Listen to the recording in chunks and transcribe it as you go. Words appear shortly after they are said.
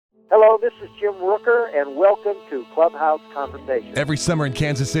Hello, this is Jim Rooker, and welcome to Clubhouse Conversation. Every summer in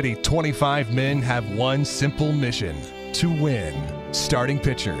Kansas City, 25 men have one simple mission: to win. Starting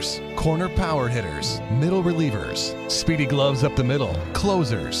pitchers, corner power hitters, middle relievers, speedy gloves up the middle,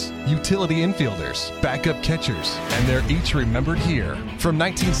 closers, utility infielders, backup catchers, and they're each remembered here. From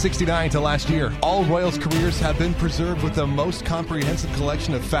 1969 to last year, all Royals careers have been preserved with the most comprehensive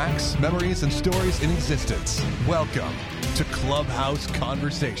collection of facts, memories, and stories in existence. Welcome to Clubhouse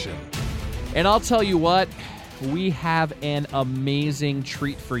Conversation. And I'll tell you what, we have an amazing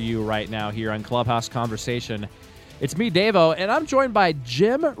treat for you right now here on Clubhouse Conversation. It's me, Davo, and I'm joined by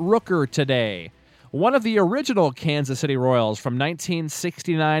Jim Rooker today, one of the original Kansas City Royals from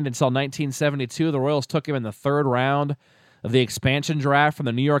 1969 until 1972. The Royals took him in the third round of the expansion draft from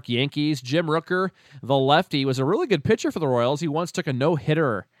the New York Yankees. Jim Rooker, the lefty, was a really good pitcher for the Royals. He once took a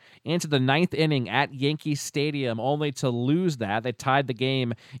no-hitter into the ninth inning at Yankee Stadium, only to lose that. They tied the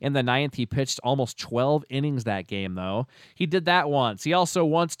game in the ninth. He pitched almost 12 innings that game, though. He did that once. He also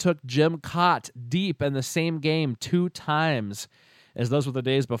once took Jim Kaat deep in the same game 2 times, as those were the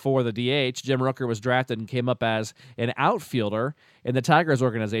days before the DH. Jim Rooker was drafted and came up as an outfielder in the Tigers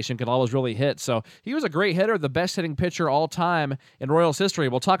organization, could always really hit. So he was a great hitter, the best hitting pitcher all time in Royals history.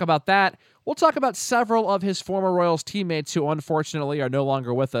 We'll talk about that. We'll talk about several of his former Royals teammates who unfortunately are no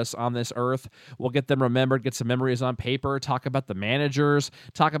longer with us on this earth. We'll get them remembered, get some memories on paper, talk about the managers,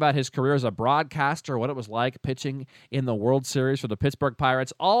 talk about his career as a broadcaster, what it was like pitching in the World Series for the Pittsburgh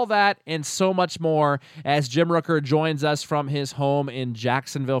Pirates, all that and so much more as Jim Rooker joins us from his home in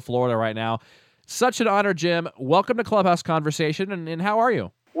Jacksonville, Florida right now. Such an honor, Jim. Welcome to Clubhouse Conversation, and how are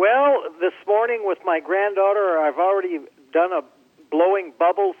you? Well, this morning with my granddaughter, I've already done a blowing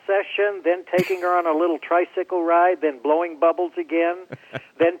bubbles session, then taking her on a little tricycle ride, then blowing bubbles again,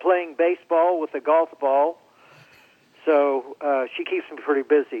 then playing baseball with a golf ball. So she keeps me pretty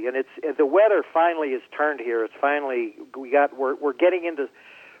busy, and the weather finally has turned here. It's finally we're getting into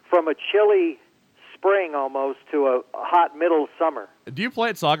from a chilly spring almost to a hot middle summer. Do you play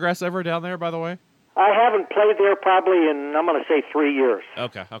at Sawgrass ever down there, by the way? I haven't played there probably in, I'm going to say, 3 years.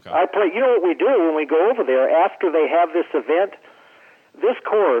 Okay. I play. You know what we do when we go over there after they have this event? This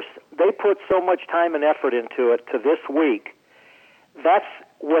course, they put so much time and effort into it to this week. That's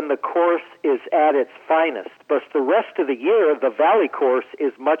when the course is at its finest. But the rest of the year, the Valley course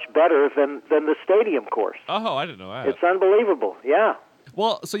is much better than the stadium course. Oh, I didn't know that. It's unbelievable, yeah.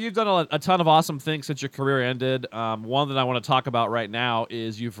 Well, so you've done a ton of awesome things since your career ended. One that I want to talk about right now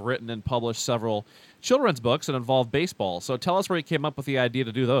is you've written and published several children's books that involve baseball. So tell us where you came up with the idea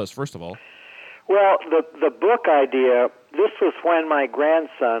to do those, first of all. Well, the book idea, this was when my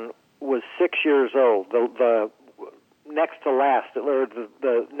grandson was 6 years old, the next to last, or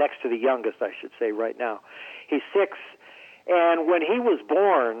the next to the youngest, I should say, right now. He's 6, and when he was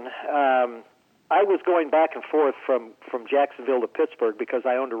born, I was going back and forth from Jacksonville to Pittsburgh because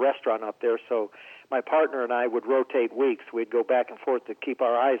I owned a restaurant up there, so my partner and I would rotate weeks. We'd go back and forth to keep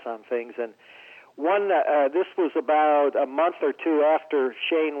our eyes on things, and this was about a month or two after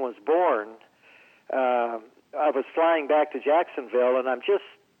Shane was born. I was flying back to Jacksonville, and I'm just,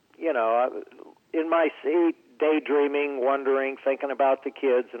 in my seat, daydreaming, wondering, thinking about the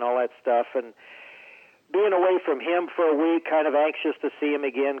kids and all that stuff, and being away from him for a week, kind of anxious to see him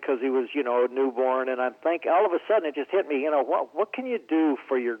again because he was, a newborn, and I'm thinking, all of a sudden it just hit me, what can you do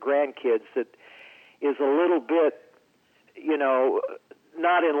for your grandkids that is a little bit,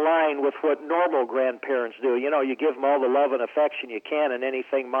 not in line with what normal grandparents do. You give them all the love and affection you can and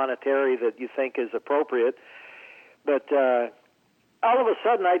anything monetary that you think is appropriate. But all of a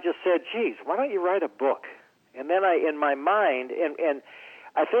sudden I just said, geez, why don't you write a book? And then in my mind, and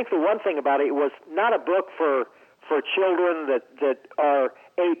I think the one thing about it was not a book for children that are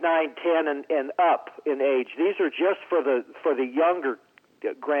 8, 9, 10 and up in age. These are just for the younger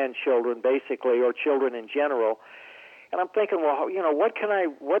grandchildren, basically, or children in general. And I'm thinking, well,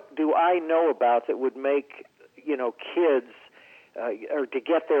 what do I know about that would make, kids or to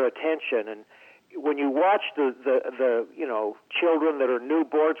get their attention? And when you watch the children that are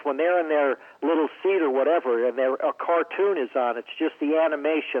newborns, when they're in their little seat or whatever, and a cartoon is on, it's just the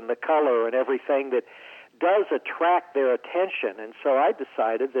animation, the color, and everything that does attract their attention. And so I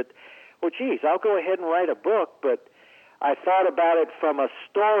decided that, well, geez, I'll go ahead and write a book, but I thought about it from a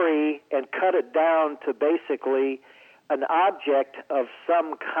story and cut it down to basically an object of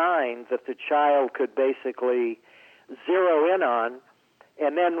some kind that the child could basically zero in on.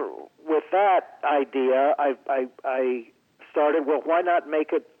 And then with that idea, I started, well, why not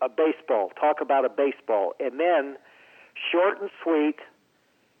make it a baseball, talk about a baseball? And then, short and sweet,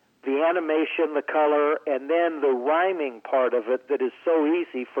 the animation, the color, and then the rhyming part of it that is so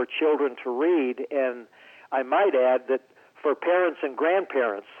easy for children to read, and I might add that for parents and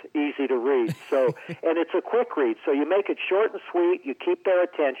grandparents, easy to read. So, and it's a quick read, so you make it short and sweet, you keep their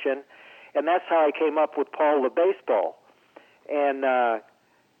attention, and that's how I came up with Paul the Baseball. And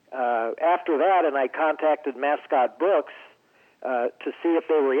after that, and I contacted Mascot Books to see if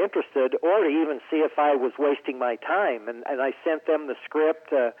they were interested, or to even see if I was wasting my time. And I sent them the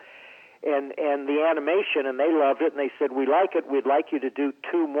script and the animation, and they loved it, and they said, "We like it. We'd like you to do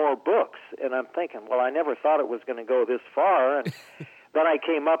 2 more books." And I'm thinking, well, I never thought it was going to go this far. And then I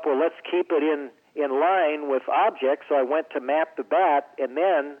came up, well, let's keep it in line with objects. So I went to Map the Bat, and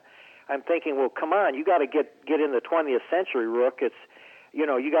then I'm thinking, well, come on, you got to get in the 20th century, Rook. It's, you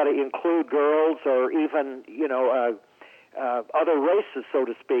got to include girls or even, other races, so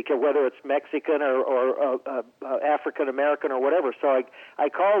to speak, whether it's Mexican or African American or whatever. So I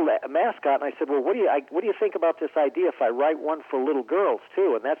called Mascot and I said, well, what do you think about this idea if I write one for little girls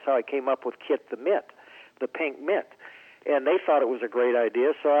too? And that's how I came up with Kit the Mint, the pink mint. And they thought it was a great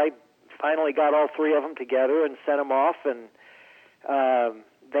idea. So I finally got all 3 of them together and sent them off, and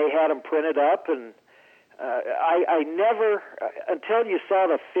they had them printed up. And I never, until you saw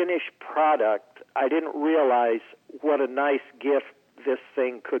the finished product, I didn't realize what a nice gift this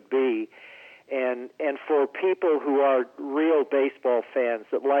thing could be. And for people who are real baseball fans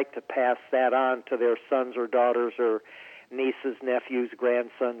that like to pass that on to their sons or daughters or nieces, nephews,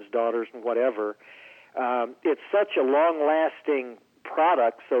 grandsons, daughters, and whatever, it's such a long-lasting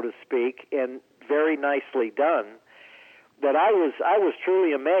product, so to speak, and very nicely done, that I was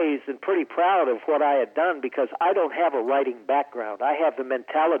truly amazed and pretty proud of what I had done, because I don't have a writing background. I have the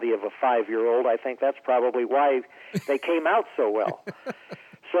mentality of a 5-year-old. I think that's probably why they came out so well.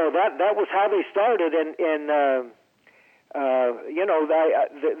 So that was how they started, and the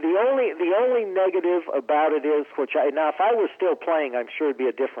only negative about it is, now if I was still playing, I'm sure it'd be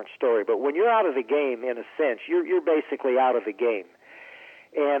a different story. But when you're out of the game, in a sense, you're basically out of the game.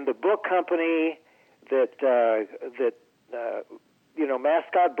 And the book company that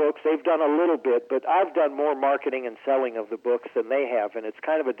Mascot Books, they've done a little bit, but I've done more marketing and selling of the books than they have, and it's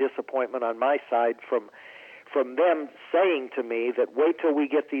kind of a disappointment on my side from them saying to me that wait till we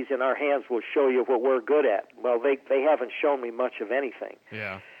get these in our hands, we'll show you what we're good at. Well, they haven't shown me much of anything.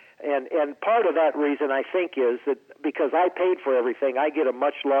 Yeah. And part of that reason, I think, is that because I paid for everything, I get a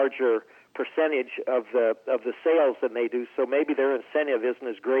much larger percentage of the sales than they do, so maybe their incentive isn't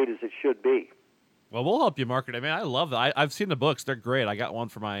as great as it should be. Well, we'll help you market it. I mean, I love that. I've seen the books; they're great. I got one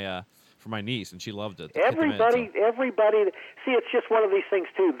for my niece, and she loved it. Everybody. See, it's just one of these things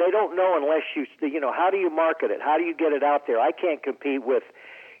too. They don't know unless how do you market it? How do you get it out there? I can't compete with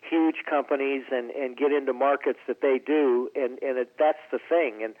huge companies and get into markets that they do, and that's the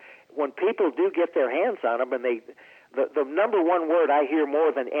thing. And when people do get their hands on them, and the number one word I hear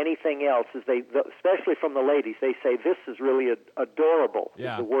more than anything else is especially from the ladies, they say this is really adorable.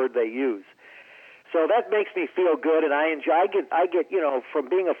 Yeah. Is the word they use. So that makes me feel good, and I enjoy. I get from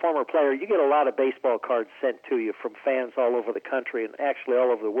being a former player, you get a lot of baseball cards sent to you from fans all over the country and actually all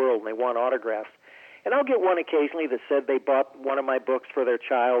over the world, and they want autographs. And I'll get one occasionally that said they bought one of my books for their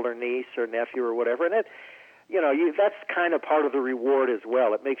child or niece or nephew or whatever, and that's kind of part of the reward as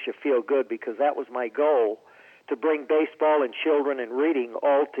well. It makes you feel good because that was my goal, to bring baseball and children and reading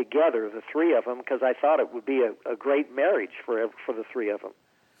all together, the 3 of them, because I thought it would be a great marriage for the 3 of them.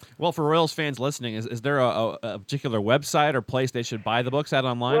 Well, for Royals fans listening, is there a particular website or place they should buy the books at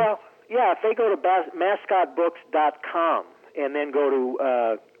online? Well, yeah, if they go to mascotbooks.com and then go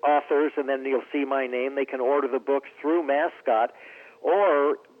to authors, and then you'll see my name, they can order the books through Mascot.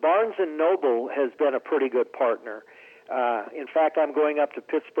 Or Barnes & Noble has been a pretty good partner. In fact, I'm going up to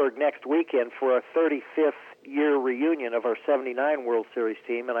Pittsburgh next weekend for a 35th year reunion of our 79 World Series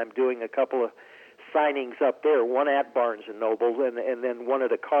team, and I'm doing a couple of signings up there, one at Barnes & Noble and then one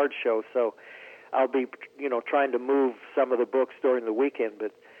at a card show. So I'll be, trying to move some of the books during the weekend.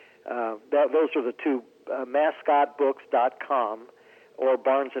 But those are the 2, mascotbooks.com or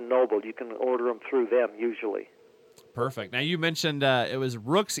Barnes & Noble. You can order them through them usually. Perfect. Now, you mentioned it was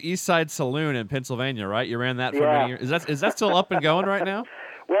Rook's East Side Saloon in Pennsylvania, right? You ran that for many years. Is that still up and going right now?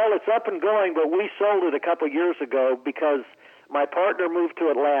 Well, it's up and going, but we sold it a couple years ago because my partner moved to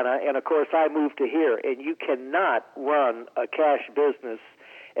Atlanta, and, of course, I moved to here. And you cannot run a cash business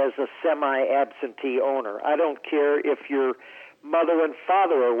as a semi-absentee owner. I don't care if your mother and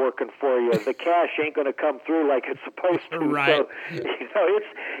father are working for you. The cash ain't going to come through like it's supposed to. Right. So,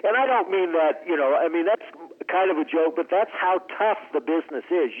 and I don't mean that, that's kind of a joke, but that's how tough the business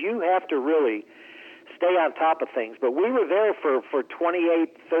is. You have to really stay on top of things. But we were there for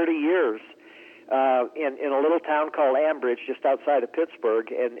 28, 30 years in a little town called Ambridge, just outside of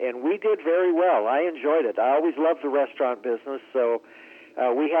Pittsburgh, and we did very well. I enjoyed it. I always loved the restaurant business, so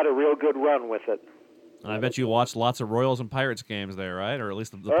we had a real good run with it. I bet you watched lots of Royals and Pirates games there, right? Or at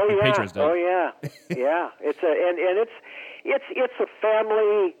least the Patriots did. Oh yeah, yeah. It's a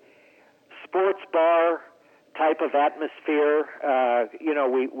family sports bar type of atmosphere.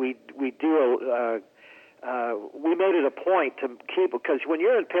 We made it a point to keep, because when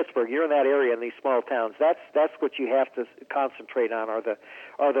you're in Pittsburgh, you're in that area in these small towns. That's what you have to concentrate on are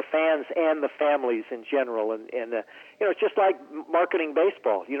the fans and the families in general. And it's just like marketing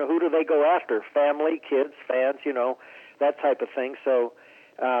baseball. Who do they go after? Family, kids, fans. That type of thing. So,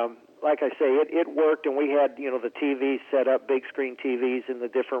 like I say, it worked, and we had the TVs set up, big screen TVs in the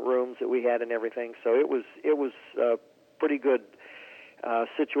different rooms that we had and everything. So it was a pretty good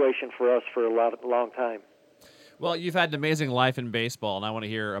situation for us for a long time. Well, you've had an amazing life in baseball, and I want to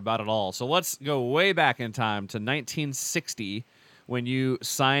hear about it all. So let's go way back in time to 1960 when you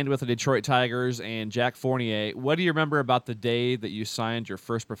signed with the Detroit Tigers and Jack Fournier. What do you remember about the day that you signed your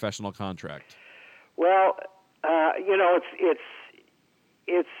first professional contract? Well,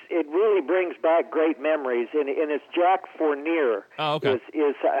 it really brings back great memories, and it's Jack Fournier. Oh, okay.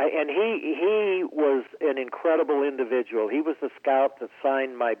 And he was an incredible individual. He was the scout that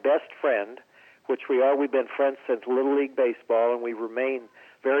signed my best friend, which we've been friends since Little League Baseball, and we remain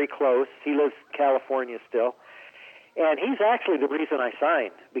very close. He lives in California still, and he's actually the reason I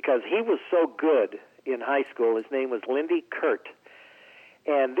signed, because he was so good in high school. His name was Lindy Kurt.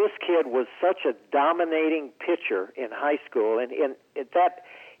 And this kid was such a dominating pitcher in high school, and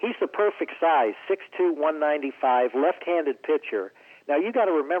he's the perfect size, 6'2", 195, left-handed pitcher. Now, you got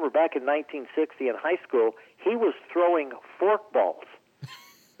to remember, back in 1960 in high school, he was throwing forkballs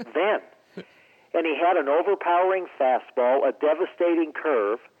then. And he had an overpowering fastball, a devastating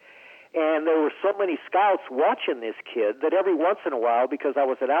curve, and there were so many scouts watching this kid that every once in a while, because I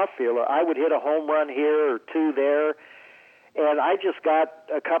was an outfielder, I would hit a home run here or two there. And I just got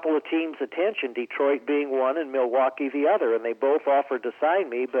a couple of teams' attention, Detroit being one and Milwaukee the other, and they both offered to sign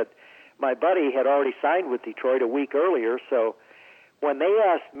me, but my buddy had already signed with Detroit a week earlier, so when they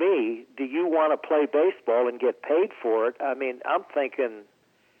asked me, do you want to play baseball and get paid for it, I mean, I'm thinking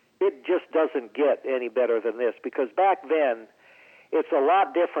it just doesn't get any better than this, because back then, it's a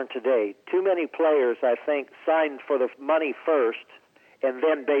lot different today. Too many players, I think, signed for the money first and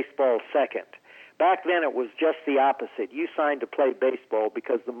then baseball second. Back then, it was just the opposite. You signed to play baseball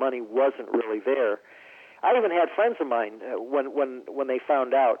because the money wasn't really there. I even had friends of mine when they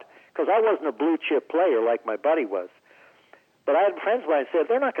found out, because I wasn't a blue chip player like my buddy was. But I had friends of mine who said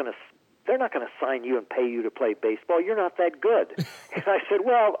they're not going to sign you and pay you to play baseball. You're not that good. And I said,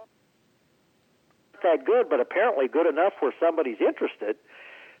 well, not that good, but apparently good enough where somebody's interested.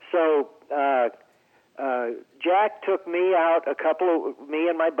 So Jack took me out, me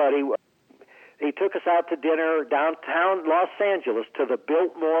and my buddy. He took us out to dinner downtown Los Angeles to the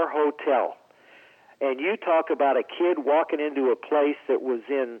Biltmore Hotel. And you talk about a kid walking into a place that was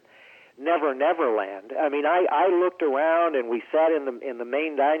in Neverland. I mean, I looked around, and we sat in the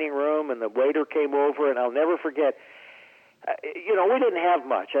main dining room, and the waiter came over, and I'll never forget. We didn't have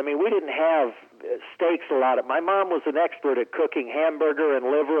much. I mean, we didn't have steaks a lot. My mom was an expert at cooking hamburger and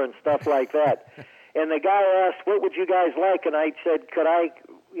liver and stuff like that. And the guy asked, what would you guys like? And I said, could I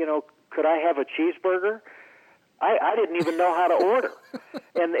have a cheeseburger? I didn't even know how to order.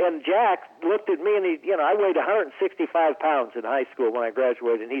 And Jack looked at me, and I weighed 165 pounds in high school when I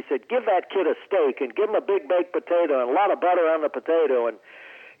graduated, and he said, give that kid a steak and give him a big baked potato and a lot of butter on the potato and,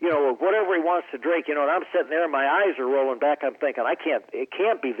 whatever he wants to drink, and I'm sitting there and my eyes are rolling back. I'm thinking, it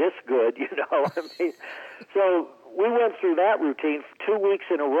can't be this good, I mean, so we went through that routine for 2 weeks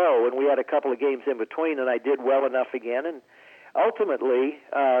in a row, and we had a couple of games in between, and I did well enough again, and ultimately,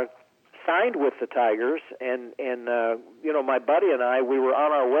 signed with the Tigers, and my buddy and I, we were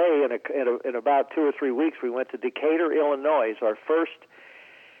on our way in about 2 or 3 weeks. We went to Decatur, Illinois, our first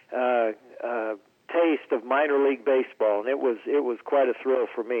taste of minor league baseball, and it was quite a thrill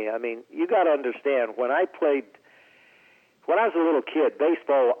for me. I mean, you got to understand, when I was a little kid,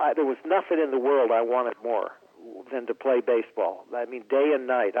 baseball, there was nothing in the world I wanted more than to play baseball. I mean, day and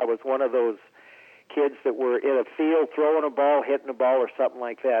night. I was one of those kids that were in a field throwing a ball, hitting a ball, or something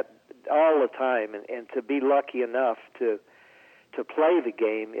like that all the time, and to be lucky enough to play the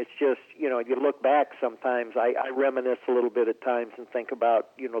game, it's just, you look back sometimes, I reminisce a little bit at times and think about,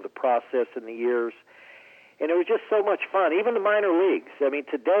 the process and the years, and it was just so much fun, even the minor leagues. I mean,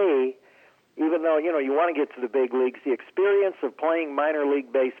 today, even though, you want to get to the big leagues, the experience of playing minor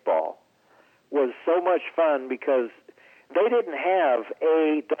league baseball was so much fun because they didn't have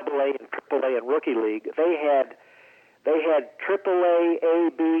A, AA, and AAA and Rookie League. They had AAA, A,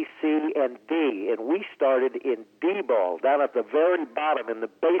 B, C, and D, and we started in D-ball, down at the very bottom in the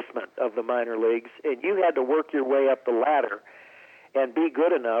basement of the minor leagues, and you had to work your way up the ladder and be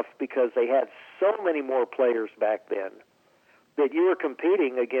good enough because they had so many more players back then that you were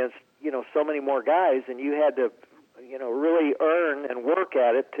competing against, so many more guys, and you had to, really earn and work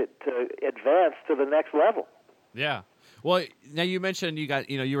at it to advance to the next level. Yeah. Well, now you mentioned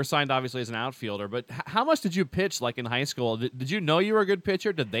you were signed obviously as an outfielder, but how much did you pitch like in high school? Did you know you were a good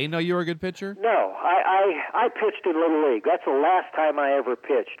pitcher? Did they know you were a good pitcher? No, I pitched in Little League. That's the last time I ever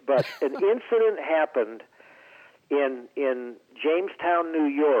pitched. But an incident happened in Jamestown, New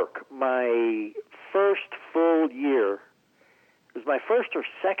York, my first full year. It was my first or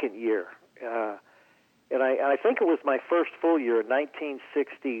second year. And I think it was my first full year in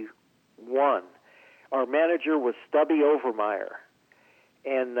 1961. Our manager was Stubby Overmeyer,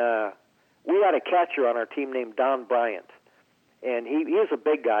 and we had a catcher on our team named Don Bryant, and he is a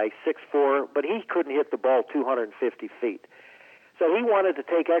big guy, 6'4", but he couldn't hit the ball 250 feet. So he wanted to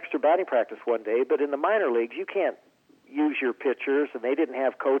take extra batting practice one day, but in the minor leagues, you can't use your pitchers, and they didn't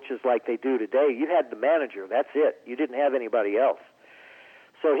have coaches like they do today. You had the manager, that's it. You didn't have anybody else.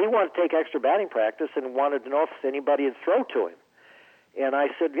 So he wanted to take extra batting practice and wanted to know if anybody would throw to him. And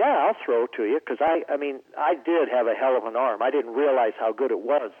I said, yeah, I'll throw to you, because I did have a hell of an arm. I didn't realize how good it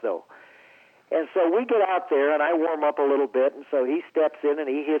was, though. And so we get out there, and I warm up a little bit, and so he steps in, and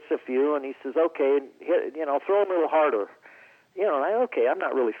he hits a few, and he says, okay, throw a little harder. And I'm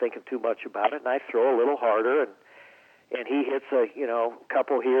not really thinking too much about it, and I throw a little harder, and he hits a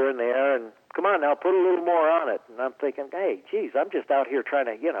couple here and there, and come on now, put a little more on it. And I'm thinking, hey, geez, I'm just out here trying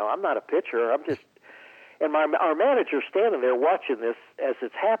to, I'm not a pitcher, I'm just... And our manager's standing there watching this as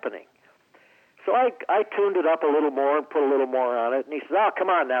it's happening. So I tuned it up a little more and put a little more on it. And he said, oh, come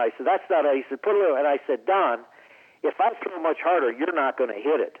on now. He said, that's not it. He said, put a little. And I said, Don, if I throw much harder, you're not going to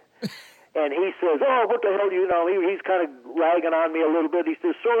hit it. And he says, oh, what the hell do you know? He's kind of ragging on me a little bit. He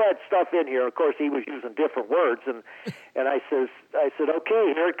says, throw that stuff in here. Of course, he was using different words. And I said,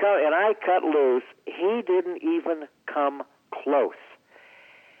 okay, here it comes. And I cut loose. He didn't even come close.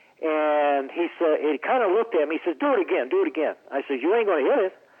 And he said, he kind of looked at me. He says, do it again. I said, you ain't going to hit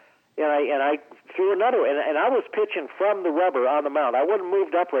it. And I threw another one. And I was pitching from the rubber on the mound. I wasn't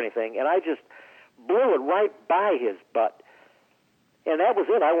moved up or anything. And I just blew it right by his butt. And that was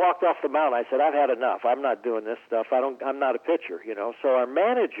it. I walked off the mound. I said, I've had enough. I'm not doing this stuff. I'm not a pitcher, So our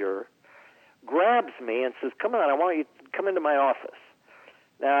manager grabs me and says, come on, I want you to come into my office.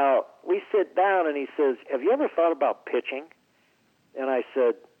 Now, we sit down, and he says, have you ever thought about pitching? And I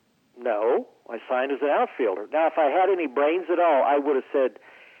said, no, I signed as an outfielder. Now, if I had any brains at all, I would have said,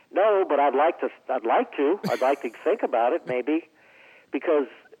 no, but I'd like to think about it, maybe, because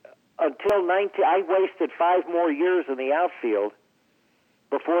until I wasted 5 more years in the outfield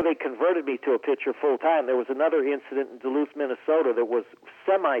before they converted me to a pitcher full time. There was another incident in Duluth, Minnesota that was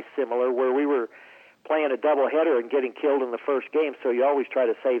semi-similar, where we were playing a doubleheader and getting killed in the first game, so you always try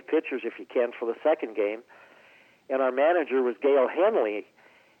to save pitchers if you can for the second game. And our manager was Gail Henley.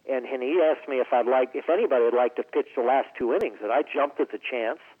 And he asked me if anybody would like to pitch the last 2 innings, and I jumped at the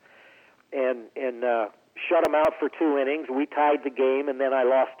chance and shut him out for 2 innings. We tied the game, and then I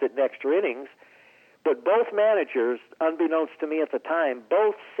lost it in extra innings. But both managers, unbeknownst to me at the time,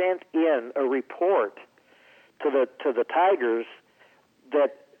 both sent in a report to the Tigers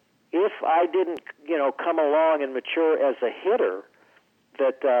that if I didn't, come along and mature as a hitter,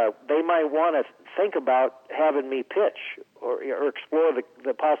 that they might want to think about having me pitch or explore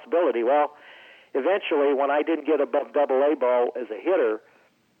the possibility. Well, eventually, when I didn't get above AA ball as a hitter,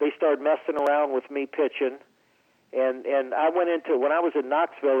 they started messing around with me pitching. And I went into, when I was in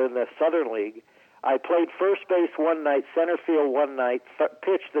Knoxville in the Southern League, I played first base one night, center field one night,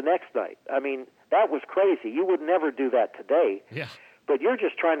 pitched the next night. I mean, that was crazy. You would never do that today. Yeah. But you're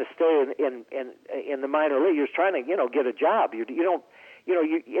just trying to stay in the minor league. You're trying to, get a job. You don't.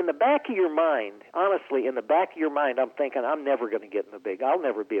 You in the back of your mind, honestly, in the back of your mind, I'm thinking, I'm never going to get in the big. I'll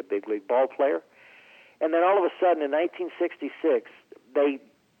never be a big league ball player. And then all of a sudden, in 1966, they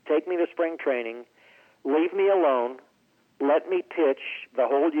take me to spring training, leave me alone, let me pitch the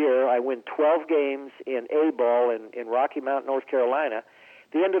whole year. I win 12 games in A-ball in Rocky Mount, North Carolina.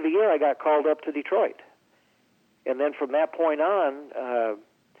 At the end of the year, I got called up to Detroit. And then from that point on,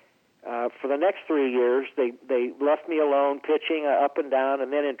 for the next 3 years, they left me alone pitching up and down.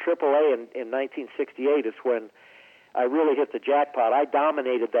 And then in AAA in 1968 is when I really hit the jackpot. I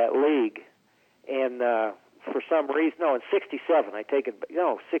dominated that league. And for some reason, in 67,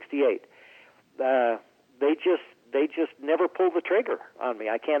 68. they just never pulled the trigger on me.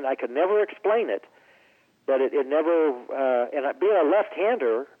 I could never explain it, but it never. And being a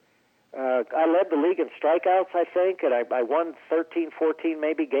left-hander, I led the league in strikeouts, I think, and I won 13, 14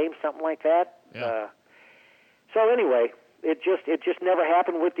 maybe games, something like that. Yeah. So anyway, it just never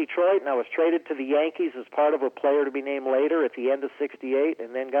happened with Detroit, and I was traded to the Yankees as part of a player to be named later at the end of '68,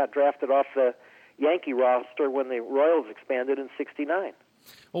 and then got drafted off the Yankee roster when the Royals expanded in '69.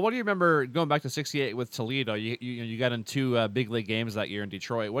 Well, what do you remember going back to '68 with Toledo? You got in two big league games that year in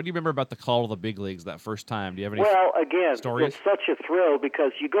Detroit. What do you remember about the call to the big leagues that first time? Do you have any stories? It's such a thrill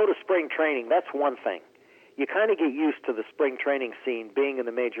because you go to spring training. That's one thing. You kind of get used to the spring training scene, being in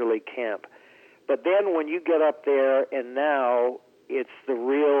the major league camp. But then when you get up there, and now it's the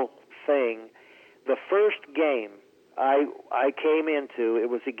real thing. The first game I came into, it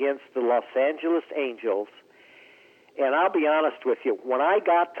was against the Los Angeles Angels. And I'll be honest with you, when I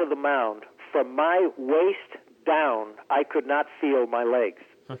got to the mound, from my waist down, I could not feel my legs.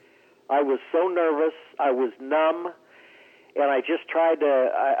 I was so nervous, I was numb, and I just tried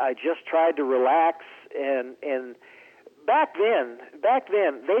to relax. And back then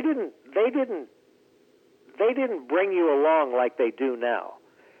they didn't bring you along like they do now.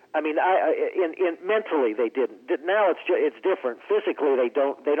 I mean, mentally they didn't. Now it's different. Physically they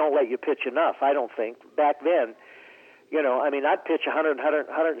don't let you pitch enough. I don't think. Back then, I'd pitch 100,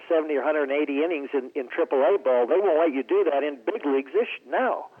 170 or 180 innings in AAA ball. They won't let you do that in big leagues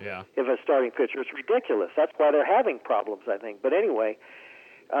now. Yeah. If a starting pitcher, it's ridiculous. That's why they're having problems, I think. But anyway,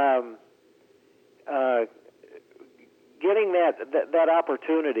 getting that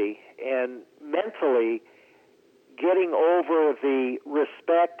opportunity and mentally getting over the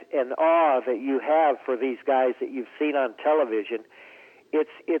respect and awe that you have for these guys that you've seen on television,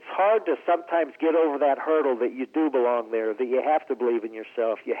 it's hard to sometimes get over that hurdle that you do belong there, that you have to believe in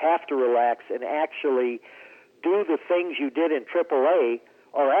yourself, you have to relax and actually do the things you did in AAA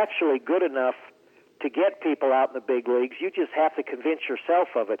are actually good enough to get people out in the big leagues. You just have to convince yourself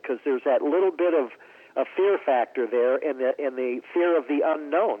of it because there's that little bit of a fear factor there and the fear of the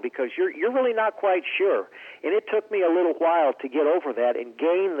unknown because you're really not quite sure. And it took me a little while to get over that and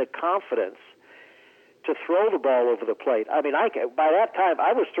gain the confidence to throw the ball over the plate. I mean, by that time,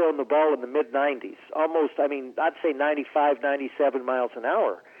 I was throwing the ball in the mid-90s, almost, I'd say 95, 97 miles an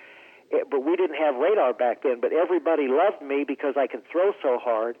hour. But we didn't have radar back then, but everybody loved me because I can throw so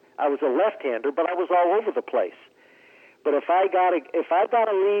hard. I was a left-hander, but I was all over the place. But if I got a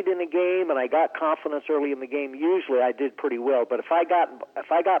lead in the game and I got confidence early in the game, usually I did pretty well. But if I got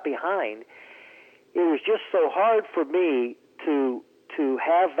behind, it was just so hard for me to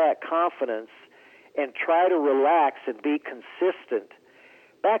have that confidence and try to relax and be consistent.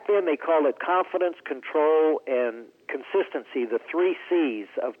 Back then they called it confidence, control, and consistency, the 3 C's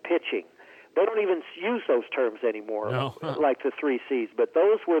of pitching. They don't even use those terms anymore, no. Like the 3 C's. But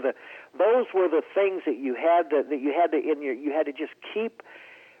those were the things that you had to just keep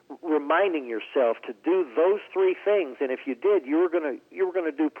reminding yourself to do those 3 things. And if you did, you were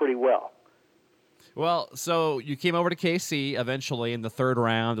gonna do pretty well. Well, so you came over to KC eventually in the 3rd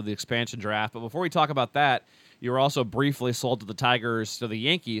round of the expansion draft. But before we talk about that, you were also briefly sold to the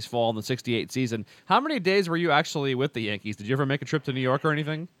Yankees fall in the '68 season. How many days were you actually with the Yankees? Did you ever make a trip to New York or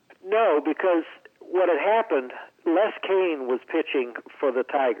anything? No, because what had happened, Les Cain was pitching for the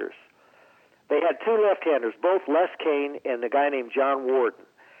Tigers. They had 2 left-handers, both Les Cain and a guy named John Warden.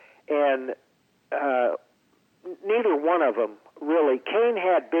 And neither one of them really. Cain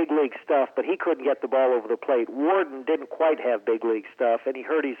had big league stuff, but he couldn't get the ball over the plate. Warden didn't quite have big league stuff, and he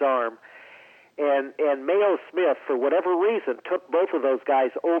hurt his arm. And Mayo Smith, for whatever reason, took both of those guys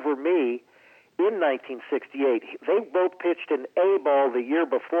over me in 1968. They both pitched in A ball the year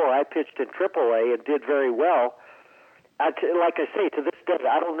before. I pitched in AAA and did very well. Like I say, to this day,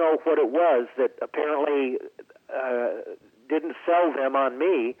 I don't know what it was that apparently didn't sell them on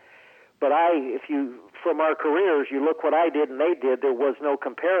me. But from our careers, you look what I did and they did, there was no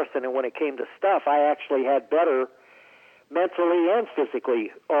comparison. And when it came to stuff, I actually had better mentally and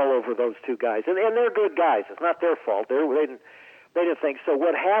physically all over those 2 guys. And they're good guys. It's not their fault. They didn't think. So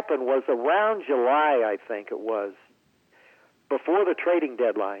what happened was around July, I think it was, before the trading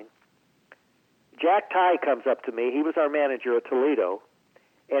deadline, Jack Ty comes up to me. He was our manager at Toledo.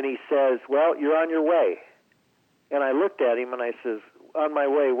 And he says, well, you're on your way. And I looked at him and I says, on my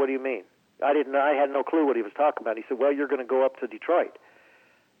way, what do you mean? I had no clue what he was talking about. He said, well, you're going to go up to Detroit.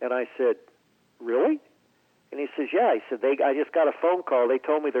 And I said, really? And he says, yeah. He said, I just got a phone call. They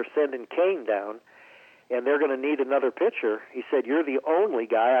told me they're sending Cain down, and they're going to need another pitcher. He said, you're the only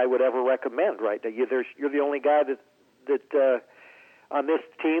guy I would ever recommend right now. You're the only guy that on this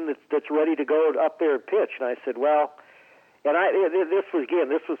team that's ready to go up there and pitch. And I said, well, and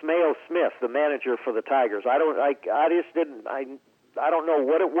this was Mayo Smith, the manager for the Tigers. I don't know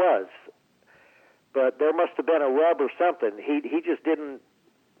what it was, but there must have been a rub or something. He just didn't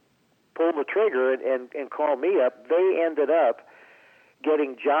pull the trigger and call me up. They ended up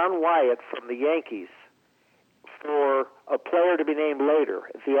getting John Wyatt from the Yankees for a player to be named later.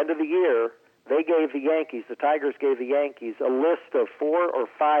 At the end of the year, the Tigers gave the Yankees a list of 4 or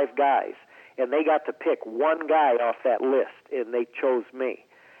 5 guys, and they got to pick one guy off that list, and they chose me.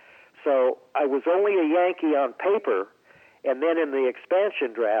 So I was only a Yankee on paper, and then in the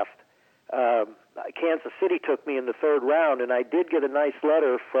expansion draft, Kansas City took me in the 3rd round, and I did get a nice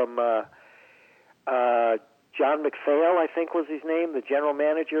letter from John McPhail, I think was his name, the general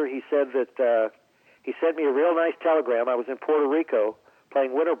manager. He said that he sent me a real nice telegram. I was in Puerto Rico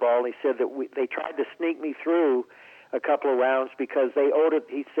playing winter ball, and he said that they tried to sneak me through a couple of rounds because they owed it.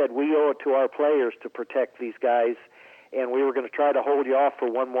 He said, we owe it to our players to protect these guys, and we were going to try to hold you off for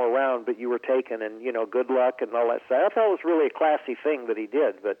one more round, but you were taken, and, good luck and all that stuff. I thought it was really a classy thing that he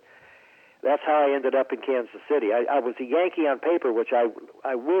did, but that's how I ended up in Kansas City. I was a Yankee on paper, which I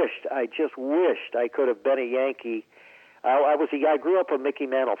just wished I could have been a Yankee. I grew up a Mickey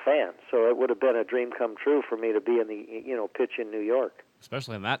Mantle fan, so it would have been a dream come true for me to be in the, pitch in New York.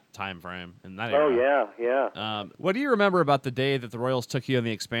 Especially in that time frame, in that era. Oh, yeah. What do you remember about the day that the Royals took you in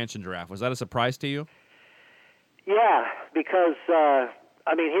the expansion draft? Was that a surprise to you? Yeah, because,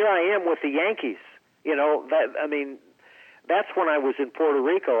 here I am with the Yankees. That's when I was in Puerto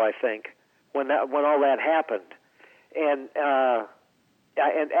Rico, I think, when all that happened. And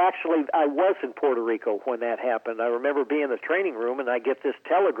actually, I was in Puerto Rico when that happened. I remember being in the training room, and I get this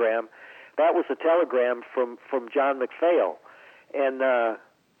telegram. That was a telegram from John McPhail. And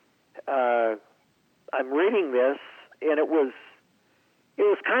I'm reading this, and it was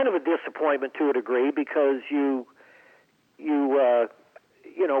kind of a disappointment to a degree because you were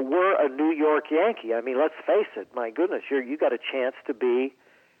a New York Yankee. I mean, let's face it. My goodness, you got a chance to be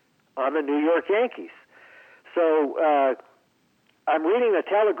on the New York Yankees. So I'm reading the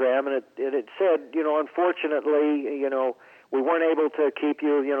telegram, and it said, unfortunately, we weren't able to keep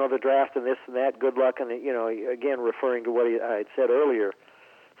you, the draft and this and that. Good luck, and again referring to what I had said earlier.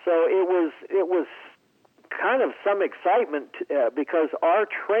 So it was kind of some excitement because our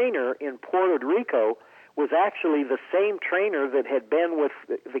trainer in Puerto Rico was actually the same trainer that had been with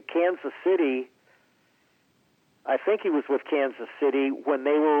the Kansas City. I think he was with Kansas City when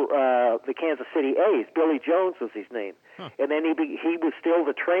they were the Kansas City A's. Billy Jones was his name, and then he was still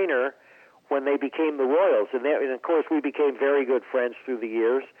the trainer when they became the Royals, and of course we became very good friends through the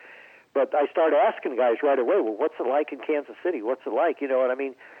years. But I started asking guys right away, well, what's it like in Kansas City? What's it like? You know what I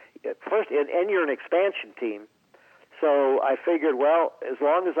mean? First, and you're an expansion team, so I figured, well, as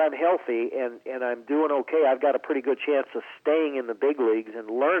long as I'm healthy and I'm doing okay, I've got a pretty good chance of staying in the big leagues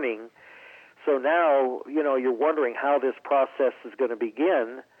and learning. So now, you're wondering how this process is going to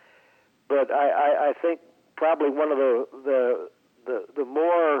begin. But I think probably one of the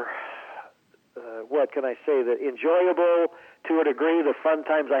more what can I say, the enjoyable, to a degree, the fun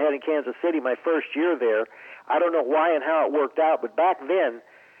times I had in Kansas City my first year there. I don't know why and how it worked out, but back then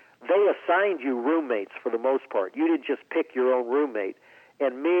they assigned you roommates for the most part. You didn't just pick your own roommate.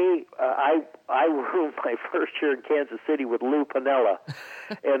 And me, I roomed my first year in Kansas City with Lou Piniella,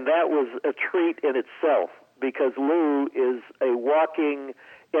 and that was a treat in itself because Lou is a walking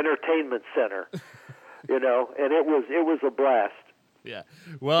entertainment center, and it was a blast. Yeah,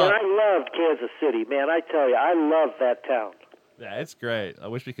 well, and I loved Kansas City, man. I tell you, I love that town. Yeah, it's great. I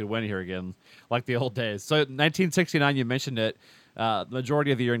wish we could win here again, like the old days. So 1969, you mentioned it. The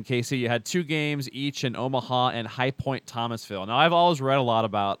majority of the year in KC, you had 2 games each in Omaha and High Point, Thomasville. Now, I've always read a lot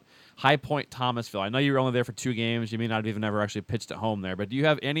about High Point, Thomasville. I know you were only there for 2 games. You may not have even ever actually pitched at home there, but do you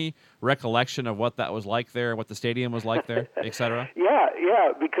have any recollection of what that was like there, what the stadium was like there, et cetera?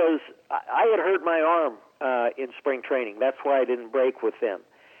 Yeah, because I had hurt my arm in spring training. That's why I didn't break with them.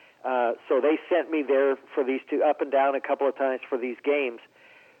 So they sent me there for these 2, up and down a couple of times for these games.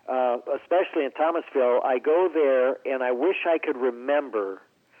 Especially in Thomasville, I go there, and I wish I could remember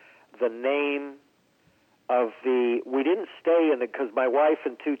the name of we didn't stay because my wife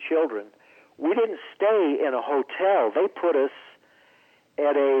and 2 children, we didn't stay in a hotel. They put us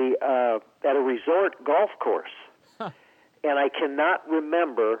at a resort golf course. Huh. And I cannot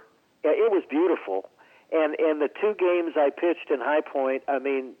remember. It was beautiful. And the 2 games I pitched in High Point, I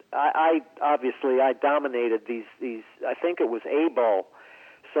mean, I obviously dominated these. I think it was A-ball.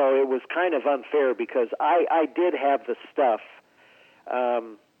 So it was kind of unfair because I did have the stuff.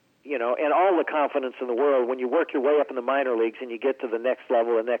 and all the confidence in the world. When you work your way up in the minor leagues and you get to the next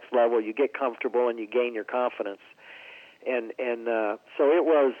level, you get comfortable and you gain your confidence. And so it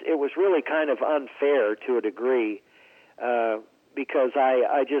was really kind of unfair to a degree, because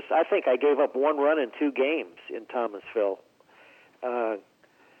I think I gave up 1 run in 2 games in Thomasville.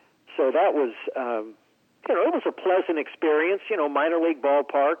 So that was, it was a pleasant experience, minor league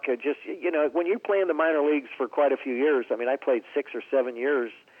ballpark. When you play in the minor leagues for quite a few years, I mean, I played 6 or 7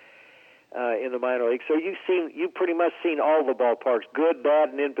 years in the minor leagues. So you've pretty much seen all the ballparks, good, bad,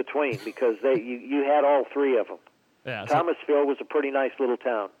 and in between, because you had all 3 of them. Yeah, Thomasville was a pretty nice little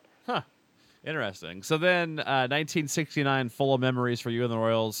town. Huh. Interesting. So then 1969, full of memories for you and the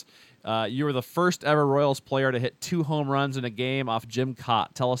Royals. You were the first ever Royals player to hit 2 home runs in a game off Jim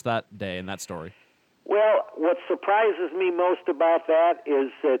Kaat. Tell us that day and that story. Well, what surprises me most about that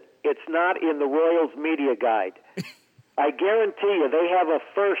is that it's not in the Royals media guide. I guarantee you they have a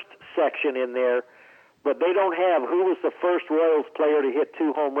first section in there, but they don't have who was the first Royals player to hit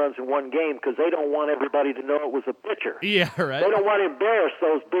 2 home runs in 1 game, because they don't want everybody to know it was a pitcher. Yeah, right. They don't want to embarrass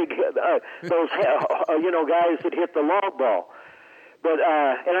those big, guys that hit the long ball. But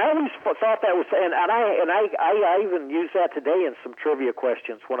and I always thought that was, and I even use that today in some trivia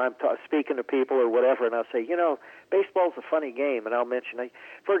questions when I'm speaking to people or whatever, and I'll say, baseball's a funny game, and I'll mention,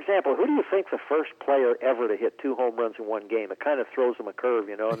 for example, who do you think the first player ever to hit 2 home runs in 1 game? It kind of throws them a curve,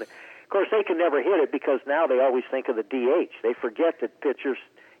 and of course they can never hit it because now they always think of the DH. They forget that pitchers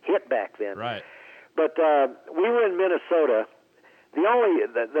hit back then. Right. But we were in Minnesota.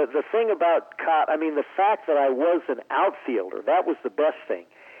 The thing about Kaat, the fact that I was an outfielder, that was the best thing.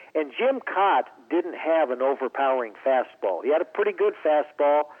 And Jim Kaat didn't have an overpowering fastball. He had a pretty good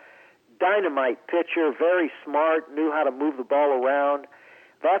fastball, dynamite pitcher, very smart, knew how to move the ball around.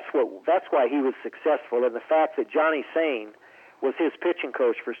 That's why he was successful. And the fact that Johnny Sain was his pitching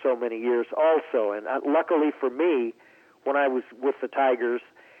coach for so many years also. And luckily for me, when I was with the Tigers,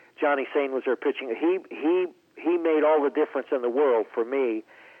 Johnny Sain was their pitching. He made all the difference in the world for me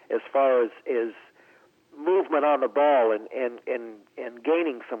as far as movement on the ball and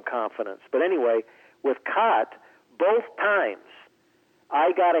gaining some confidence. But anyway, with Kaat, both times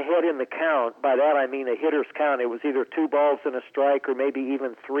I got ahead in the count. By that I mean a hitter's count. It was either 2 balls and a strike, or maybe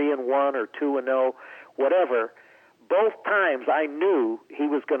even 3-1 or 2-0, whatever. Both times I knew he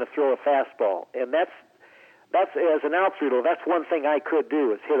was going to throw a fastball, and that's as an outfielder, that's one thing I could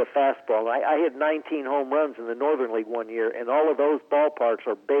do, is hit a fastball. I hit 19 home runs in the Northern League one year, and all of those ballparks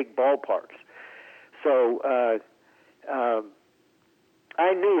are big ballparks. So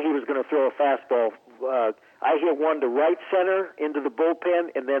I knew he was going to throw a fastball. I hit one to right center into the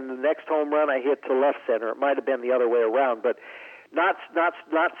bullpen, and then the next home run I hit to left center. It might have been the other way around, but not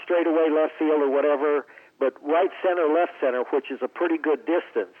straight away left field or whatever, but right center, left center, which is a pretty good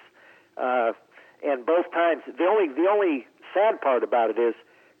distance. And both times, the only sad part about it is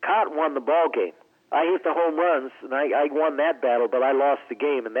Kaat won the ball game. I hit the home runs, and I won that battle, but I lost the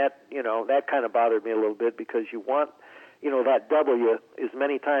game, and that kind of bothered me a little bit, because you want, that W as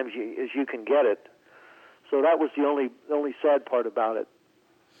many times as you can get it. So that was the only sad part about it.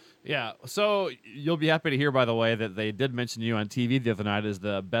 Yeah, so you'll be happy to hear, by the way, that they did mention you on TV the other night as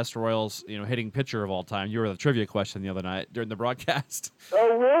the best Royals, hitting pitcher of all time. You were the trivia question the other night during the broadcast.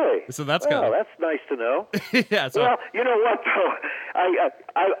 Oh, really? So that's that's nice to know. Yeah. So, well, you know what though,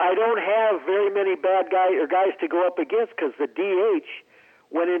 I don't have very many bad guys to go up against, because the DH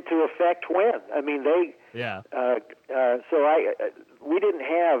went into effect when? I mean, they. Yeah. So we didn't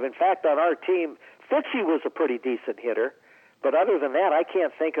have. In fact, on our team, Fitzy was a pretty decent hitter. But other than that, I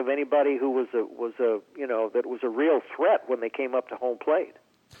can't think of anybody who was a real threat when they came up to home plate.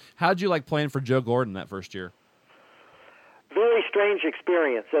 How'd you like playing for Joe Gordon that first year? Very strange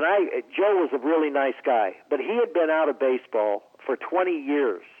experience. And Joe was a really nice guy, but he had been out of baseball for 20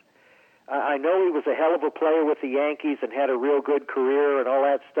 years. I know he was a hell of a player with the Yankees and had a real good career and all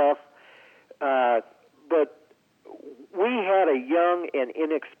that stuff. But we had a young and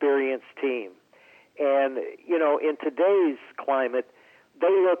inexperienced team. And, in today's climate,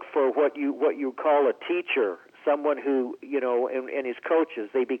 they look for what you call a teacher, someone who, and his coaches,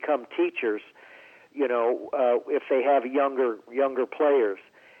 they become teachers, if they have younger players.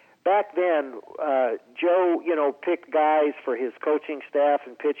 Back then, Joe, picked guys for his coaching staff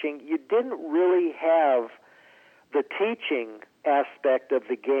and pitching. You didn't really have the teaching aspect of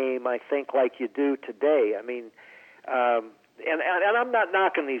the game, I think, like you do today. I mean, And I'm not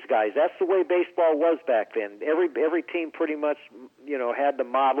knocking these guys. That's the way baseball was back then. Every team pretty much, had the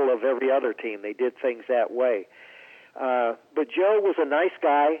model of every other team. They did things that way. But Joe was a nice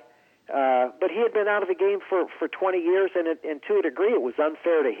guy. But he had been out of the game for 20 years, and to a degree it was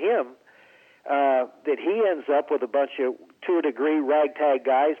unfair to him that he ends up with a bunch of, to a degree, ragtag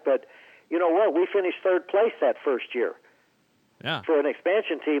guys. But you know what? We finished third place that first year. Yeah. For an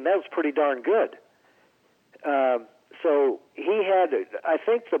expansion team, that was pretty darn good. So he had, I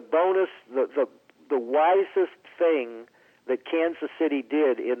think the bonus, the wisest thing that Kansas City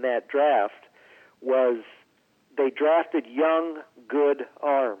did in that draft was they drafted young, good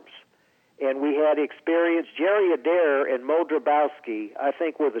arms. And we had experience. Jerry Adair and Mo Drabowski, I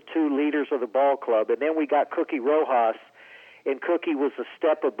think, were the two leaders of the ball club. And then we got Cookie Rojas, and Cookie was a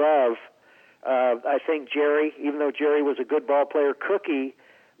step above, I think, Jerry. Even though Jerry was a good ball player, Cookie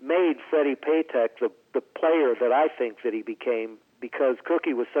made Freddie Patek the player that I think that he became, because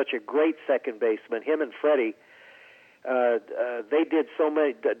Cookie was such a great second baseman. Him and Freddie, they did so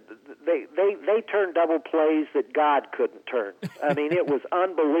many. They turned double plays that God couldn't turn. I mean, it was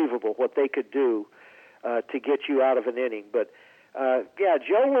unbelievable what they could do to get you out of an inning. But yeah,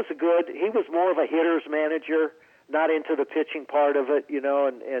 Joe was good. He was more of a hitter's manager, not into the pitching part of it, you know.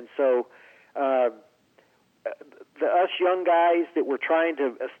 And so us young guys that were trying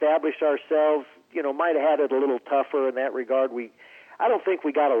to establish ourselves, you know, might have had it a little tougher in that regard. I don't think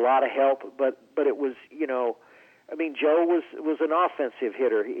we got a lot of help, but it was, you know. I mean, Joe was an offensive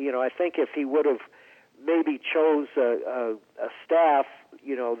hitter. You know, I think if he would have maybe chose a staff,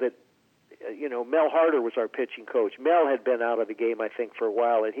 you know, that, you know, Mel Harder was our pitching coach. Mel had been out of the game, I think, for a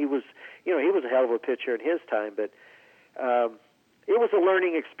while, and he was, you know, he was a hell of a pitcher in his time. But it was a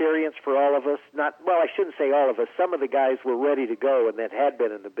learning experience for all of us. Well, I shouldn't say all of us. Some of the guys were ready to go and that had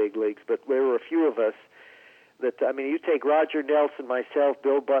been in the big leagues, but there were a few of us that, I mean, you take Roger Nelson, myself,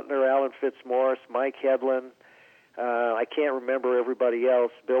 Bill Butler, Alan Fitzmaurice, Mike Hedlund. I can't remember everybody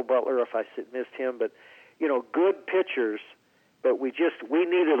else, Bill Butler, if I missed him, but, you know, good pitchers, but we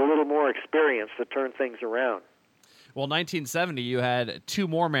needed a little more experience to turn things around. Well, 1970, you had two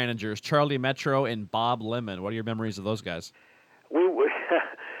more managers, Charlie Metro and Bob Lemon. What are your memories of those guys?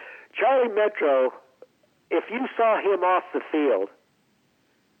 Charlie Metro, if you saw him off the field,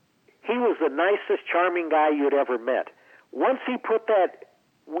 he was the nicest, charming guy you'd ever met. Once he put that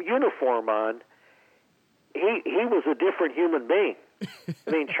uniform on, he was a different human being.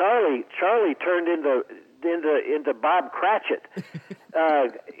 I mean, Charlie turned into Bob Cratchit.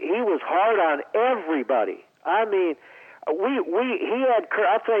 He was hard on everybody. I mean, he had.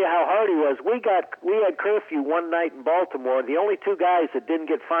 I'll tell you how hard he was. We had curfew one night in Baltimore. The only two guys that didn't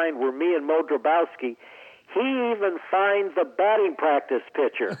get fined were me and Mo Drabowski. He even fined the batting practice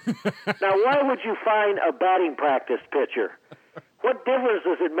pitcher. Now, why would you fine a batting practice pitcher? What difference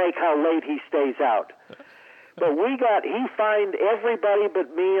does it make how late he stays out? But he fined everybody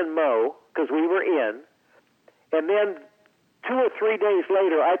but me and Mo, because we were in. And then 2 or 3 days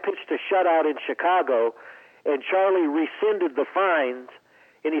later, I pitched a shutout in Chicago, and Charlie rescinded the fines,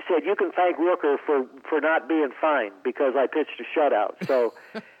 and he said, you can thank Rooker for not being fined because I pitched a shutout. So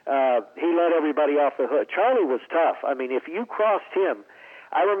he let everybody off the hook. Charlie was tough. I mean, if you crossed him,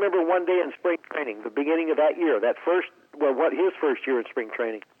 I remember one day in spring training, the beginning of that year, his first year in spring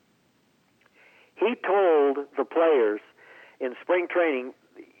training, he told the players in spring training,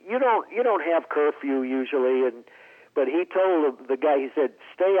 you don't have curfew usually, but he told the guy, he said,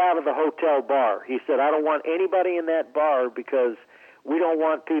 stay out of the hotel bar. He said, I don't want anybody in that bar because we don't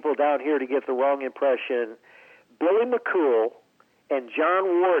want people down here to get the wrong impression. Billy McCool and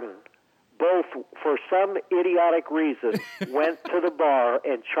John Warden, both for some idiotic reason, went to the bar,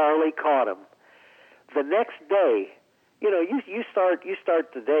 and Charlie caught him. The next day, you know, you start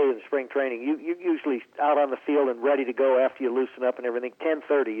the day in spring training. You usually out on the field and ready to go after you loosen up and everything.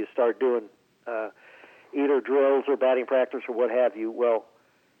 10:30 you start doing either drills or batting practice or what have you. Well,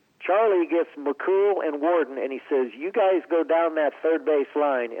 Charlie gets McCool and Warden, and he says, you guys go down that third base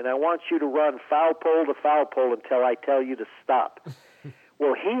line, and I want you to run foul pole to foul pole until I tell you to stop.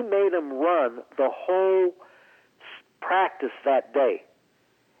 Well, he made them run the whole practice that day.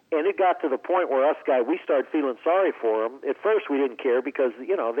 And it got to the point where us guys, we started feeling sorry for them. At first we didn't care because,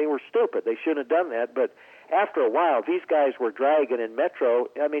 you know, they were stupid. They shouldn't have done that. But after a while, these guys were dragging in Metro.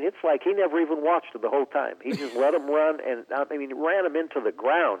 I mean, it's like he never even watched them the whole time. He just let them run, and he ran them into the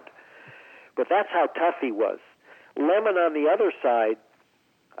ground. But that's how tough he was. Lemon on the other side,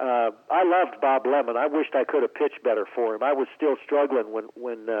 I loved Bob Lemon. I wished I could have pitched better for him. I was still struggling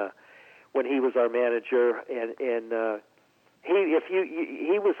when he was our manager, and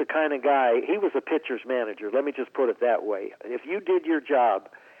he was the kind of guy. He was a pitcher's manager. Let me just put it that way. If you did your job,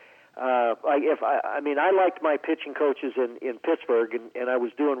 I liked my pitching coaches in Pittsburgh, and I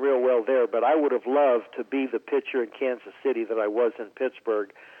was doing real well there. But I would have loved to be the pitcher in Kansas City that I was in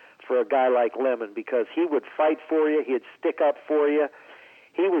Pittsburgh for a guy like Lemon because he would fight for you. He'd stick up for you.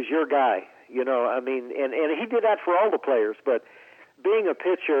 He was your guy, you know. I mean, and he did that for all the players. But being a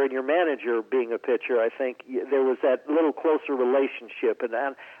pitcher and your manager being a pitcher, I think there was that little closer relationship. And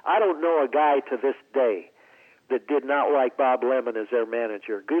I don't know a guy to this day that did not like Bob Lemon as their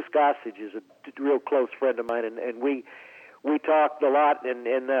manager. Goose Gossage is a real close friend of mine, and we talked a lot. And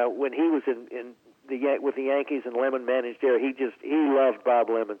when he was with the Yankees and Lemon managed there, he loved Bob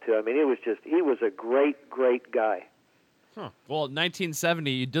Lemon too. I mean, he was a great guy. Huh. Well, in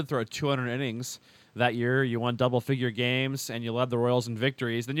 1970, you did throw 200 innings that year. You won double-figure games, and you led the Royals in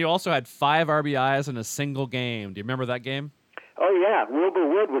victories. Then you also had 5 RBIs in a single game. Do you remember that game? Oh yeah, Wilbur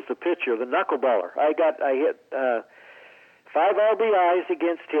Wood was the pitcher, the knuckleballer. I hit 5 RBIs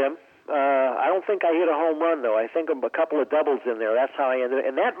against him. I don't think I hit a home run though. I think a couple of doubles in there. That's how I ended.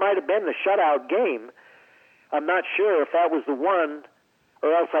 And that might have been the shutout game. I'm not sure if that was the one,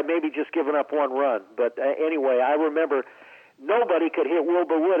 or else I maybe just given up 1 run. But anyway, I remember nobody could hit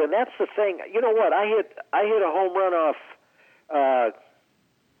Wilbur Wood, and that's the thing. You know what? I hit a home run off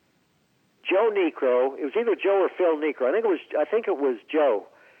Joe Niekro. It was either Joe or Phil Niekro. I think it was Joe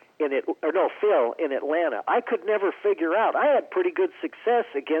Phil in Atlanta. I could never figure out. I had pretty good success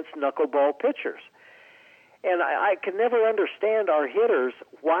against knuckleball pitchers. And I could never understand our hitters,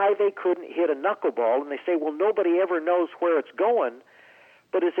 why they couldn't hit a knuckleball. And they say, well, nobody ever knows where it's going.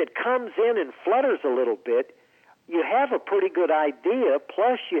 But as it comes in and flutters a little bit, you have a pretty good idea,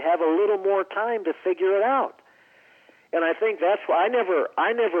 plus you have a little more time to figure it out. And I think that's why I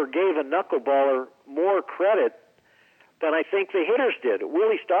never gave a knuckleballer more credit than I think the hitters did.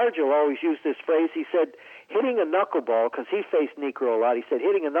 Willie Stargell always used this phrase. He said, hitting a knuckleball, because he faced Niekro a lot, he said,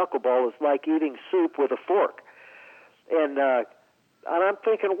 hitting a knuckleball is like eating soup with a fork. And I'm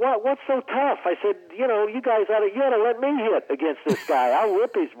thinking, what's so tough? I said, you guys ought to let me hit against this guy. I'll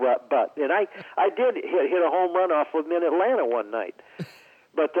rip his butt. And I did hit a home run off of him in Atlanta one night.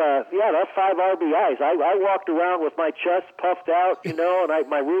 But, that's 5 RBIs. I walked around with my chest puffed out, and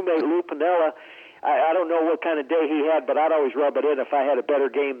my roommate Lou Piniella, I don't know what kind of day he had, but I'd always rub it in if I had a better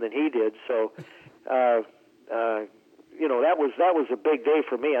game than he did. So, that was a big day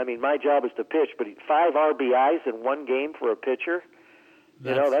for me. I mean, my job is to pitch, but 5 RBIs in one game for a pitcher,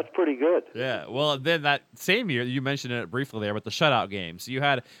 that's pretty good. Yeah. Well, then that same year, you mentioned it briefly there with the shutout games. You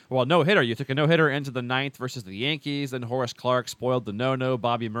had, no-hitter. You took a no-hitter into the 9th versus the Yankees. Then Horace Clarke spoiled the no-no.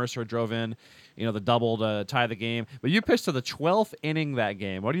 Bobby Mercer drove in, the double to tie the game. But you pitched to the 12th inning that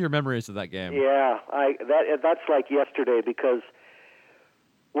game. What are your memories of that game? Yeah, that's like yesterday, because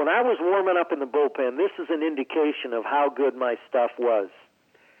when I was warming up in the bullpen, this is an indication of how good my stuff was.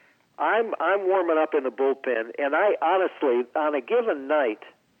 I'm warming up in the bullpen, and I honestly, on a given night,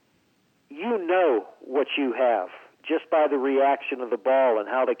 you know what you have just by the reaction of the ball and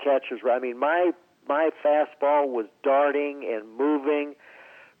how the catchers. I mean, my fastball was darting and moving.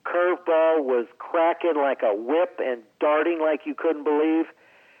 Curveball was cracking like a whip and darting like you couldn't believe.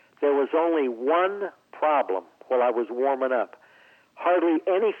 There was only one problem while I was warming up. Hardly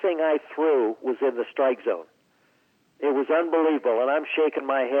anything I threw was in the strike zone. It was unbelievable, and I'm shaking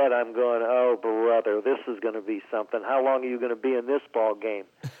my head. I'm going, oh, brother, this is going to be something. How long are you going to be in this ball game?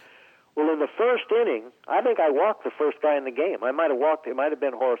 Well, in the first inning, I think I walked the first guy in the game. It might have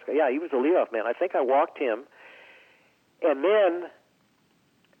been Horace. Yeah, he was the leadoff man. I think I walked him, and then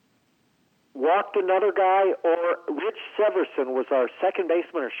walked another guy, or Rich Severson was our second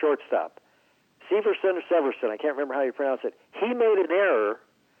baseman or shortstop. Severson or Severson, I can't remember how you pronounce it. He made an error.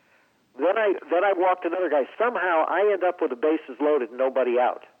 Then I walked another guy. Somehow I end up with the bases loaded and nobody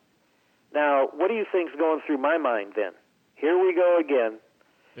out. Now, what do you think's going through my mind then? Here we go again.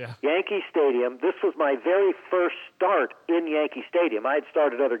 Yeah. Yankee Stadium. This was my very first start in Yankee Stadium. I had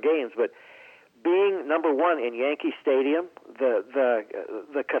started other games, but being number one in Yankee Stadium,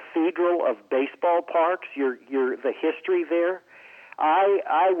 the cathedral of baseball parks, the history there,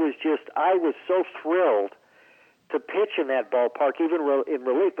 I was so thrilled to pitch in that ballpark, even in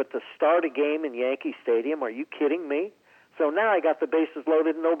relief, but to start a game in Yankee Stadium, are you kidding me? So now I got the bases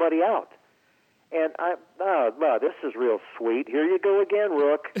loaded and nobody out. And this is real sweet. Here you go again,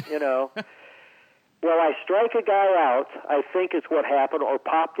 Rook, Well, I strike a guy out, I think is what happened, or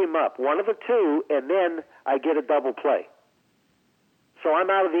popped him up, one of the two, and then I get a double play. So I'm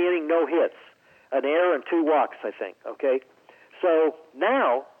out of the inning, no hits, an error and 2 walks, I think, okay? So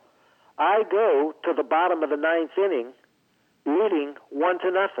now I go to the bottom of the 9th inning, leading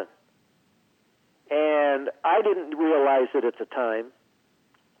 1-0. And I didn't realize it at the time.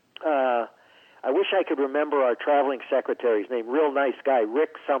 I wish I could remember our traveling secretary's name, real nice guy,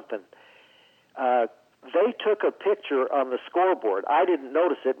 Rick something. they took a picture on the scoreboard. I didn't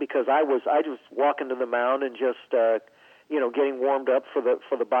notice it because I was walking to the mound and just getting warmed up for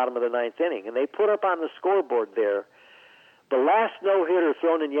the bottom of the ninth inning. And they put up on the scoreboard there, the last no-hitter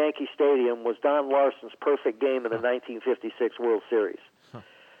thrown in Yankee Stadium was Don Larson's perfect game in the 1956 World Series.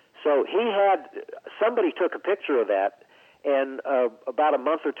 So somebody took a picture of that, and about a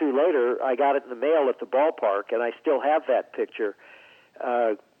month or two later, I got it in the mail at the ballpark, and I still have that picture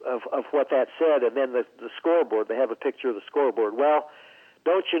of what that said. And then the scoreboard, they have a picture of the scoreboard. Well,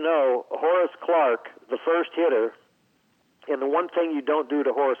 don't you know, Horace Clarke, the first hitter, and the one thing you don't do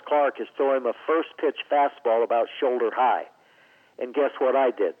to Horace Clarke is throw him a first-pitch fastball about shoulder high. And guess what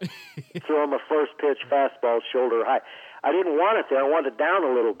I did? Throw him a first-pitch fastball shoulder high. I didn't want it there. I wanted it down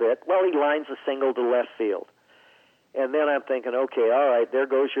a little bit. Well, he lines a single to left field. And then I'm thinking, okay, all right, there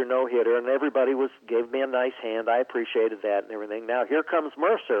goes your no-hitter. And everybody gave me a nice hand. I appreciated that and everything. Now, here comes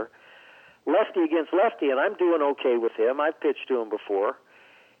Mercer, lefty against lefty, and I'm doing okay with him. I've pitched to him before.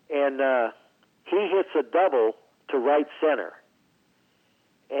 And he hits a double to right center.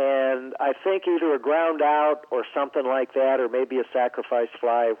 And I think either a ground out or something like that, or maybe a sacrifice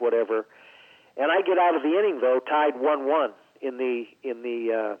fly, whatever. And I get out of the inning, though, tied 1-1 in the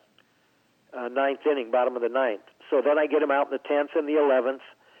ninth inning, bottom of the ninth. So then I get him out in the 10th and the 11th,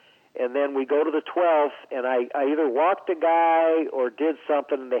 and then we go to the 12th, and I either walked a guy or did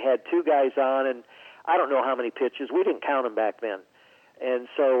something, and they had two guys on, and I don't know how many pitches. We didn't count them back then. And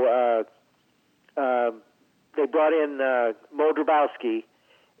so they brought in Mo Drabowski,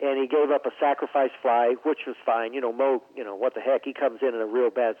 and he gave up a sacrifice fly, which was fine. Mo, what the heck? He comes in a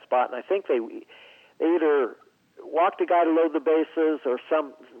real bad spot. And I think they either walked a guy to load the bases or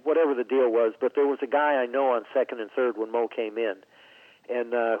whatever the deal was. But there was a guy I know on second and third when Mo came in.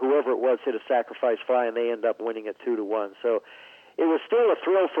 And whoever it was hit a sacrifice fly, and they end up winning it 2-1. So it was still a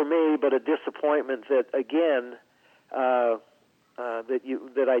thrill for me, but a disappointment that, again,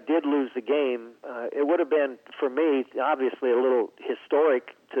 that I did lose the game. It would have been, for me, obviously a little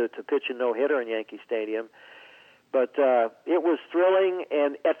historic to pitch a no-hitter in Yankee Stadium. But it was thrilling,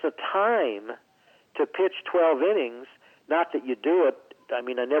 and at the time, to pitch 12 innings, not that you do it, I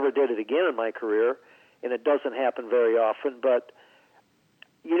mean, I never did it again in my career, and it doesn't happen very often, but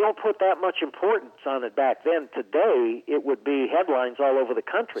you don't put that much importance on it back then. Today, it would be headlines all over the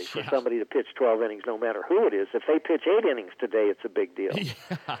country for somebody to pitch 12 innings, no matter who it is. If they pitch 8 innings today, it's a big deal.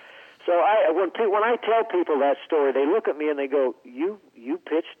 Yeah. So when I tell people that story, they look at me and they go, you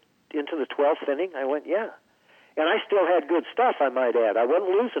pitched into the 12th inning? I went, yeah. And I still had good stuff, I might add. I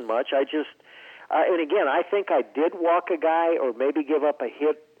wasn't losing much. And again, I think I did walk a guy or maybe give up a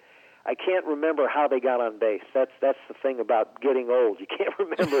hit. I can't remember how they got on base. That's the thing about getting old. You can't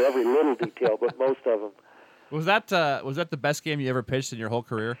remember every little detail, but most of them. Was that the best game you ever pitched in your whole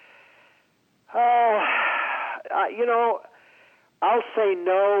career? I'll say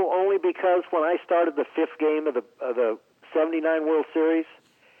no, only because when I started the fifth game of the '79 World Series,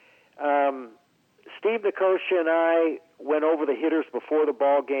 Steve Nicosia and I went over the hitters before the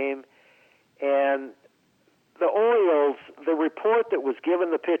ball game, and the Orioles, the report that was given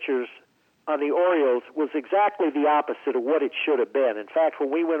the pitchers on the Orioles was exactly the opposite of what it should have been. In fact,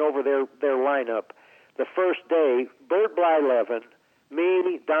 when we went over their lineup the first day, Bert Blyleven,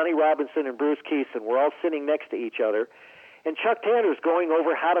 me, Donnie Robinson, and Bruce Keeson were all sitting next to each other, and Chuck Tanner's going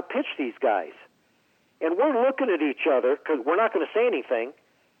over how to pitch these guys. And we're looking at each other because we're not going to say anything.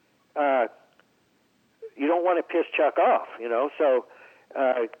 You don't want to piss Chuck off, so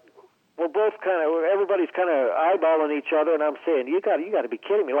we're both everybody's kind of eyeballing each other, and I'm saying, you got to be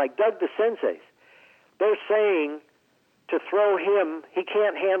kidding me. Like Doug DeCinces, they're saying to throw him, he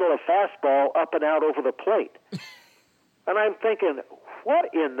can't handle a fastball up and out over the plate. And I'm thinking,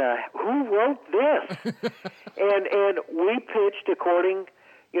 who wrote this? and we pitched according,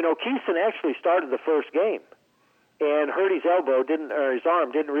 Keeson actually started the first game and hurt his his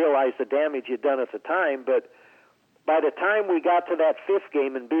arm, didn't realize the damage he'd done at the time, but by the time we got to that fifth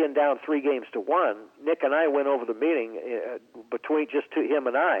game and being down 3-1, Nick and I went over the meeting between just him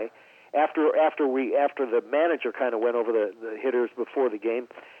and I, after the manager kind of went over the hitters before the game,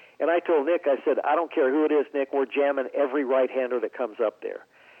 and I told Nick, I said, I don't care who it is, Nick, we're jamming every right-hander that comes up there.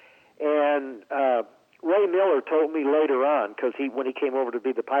 And Ray Miller told me later on, because when he came over to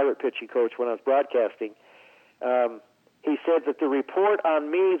be the Pirate pitching coach when I was broadcasting, he said that the report on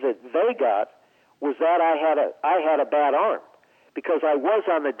me that they got was that I had a bad arm, because I was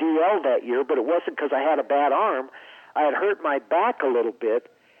on the DL that year, but it wasn't because I had a bad arm. I had hurt my back a little bit,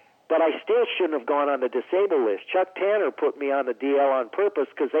 but I still shouldn't have gone on the disabled list. Chuck Tanner put me on the DL on purpose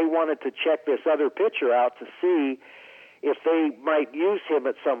because they wanted to check this other pitcher out to see if they might use him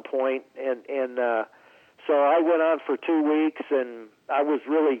at some point, and So I went on for 2 weeks, and I was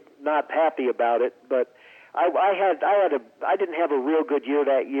really not happy about it. But I didn't have a real good year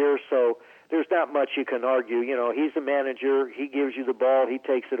that year, so there's not much you can argue. You know, he's the manager. He gives you the ball. He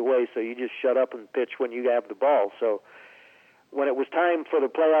takes it away, so you just shut up and pitch when you have the ball. So when it was time for the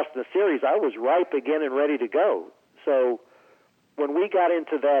playoffs and the series, I was ripe again and ready to go. So when we got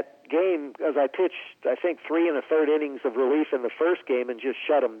into that game, as I pitched, I think 3 1/3 innings of relief in the first game and just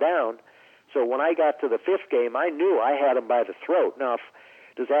shut them down. So when I got to the 5th game, I knew I had them by the throat. Now,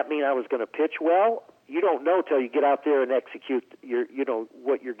 does that mean I was going to pitch well? You don't know till you get out there and execute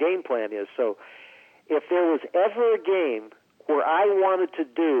what your game plan is. So if there was ever a game where I wanted to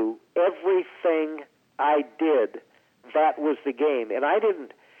do everything I did, that was the game. And I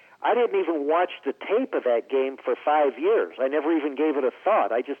didn't even watch the tape of that game for 5 years. I never even gave it a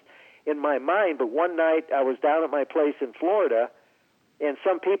thought. I just, in my mind, but one night I was down at my place in Florida, and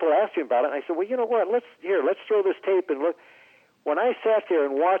some people asked me about it, and I said, well, you know what, let's throw this tape and look. When I sat there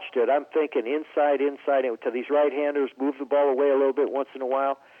and watched it, I'm thinking inside, to these right-handers, move the ball away a little bit once in a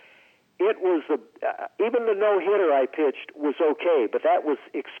while. It was even the no-hitter I pitched was okay, but that was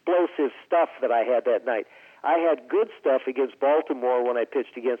explosive stuff that I had that night. I had good stuff against Baltimore when I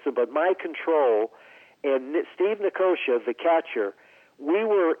pitched against them, but my control and Steve Nicosia, the catcher, we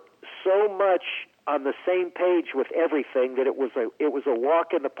were so much on the same page with everything that it was a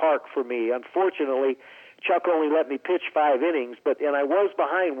walk in the park for me. Unfortunately, Chuck only let me pitch 5 innings, and I was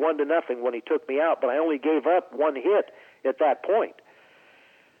behind 1-0 when he took me out, but I only gave up 1 hit at that point.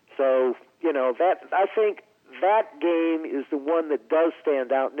 So, I think that game is the one that does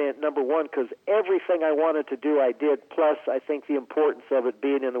stand out, number one, because everything I wanted to do, I did, plus I think the importance of it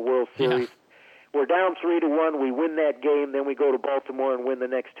being in the World Series. Yeah. We're down 3-1, we win that game, then we go to Baltimore and win the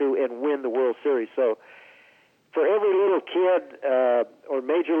next 2 and win the World Series. So for every little kid or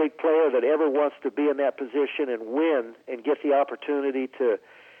major league player that ever wants to be in that position and win and get the opportunity to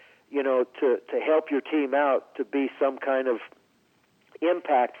help your team out, to be some kind of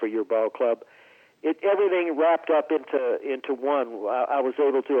impact for your ball club, everything wrapped up into one I was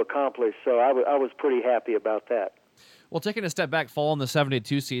able to accomplish. So I was pretty happy about that. Well, taking a step back, fall in the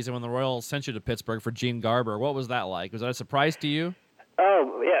 72 season when the Royals sent you to Pittsburgh for Gene Garber, what was that like? Was that a surprise to you?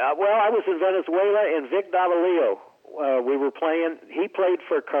 Oh, yeah. Well, I was in Venezuela, and Vic Davalillo, we were playing. He played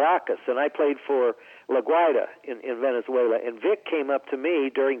for Caracas, and I played for La Guaira in Venezuela. And Vic came up to me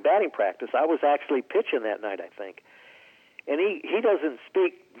during batting practice. I was actually pitching that night, I think. And he doesn't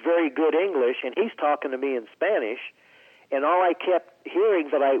speak very good English, and he's talking to me in Spanish. And all I kept hearing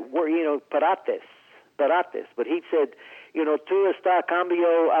Pirates. But he said, tú está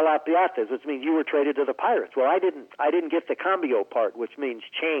cambio a la Pirates, which means you were traded to the Pirates. Well, I didn't get the cambio part, which means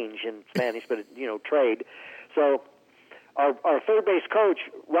change in Spanish, but trade. So our third base coach,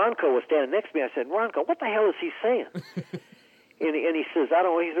 Ronco, was standing next to me. I said, Ronco, what the hell is he saying? and he says, I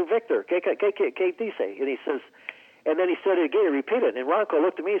don't know, he said, Victor, ¿qué dice? And he says, and then he said it again, he repeated it. And Ronco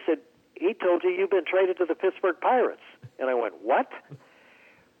looked at me and said, he told you you've been traded to the Pittsburgh Pirates. And I went, what?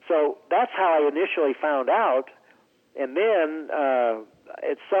 So that's how I initially found out. And then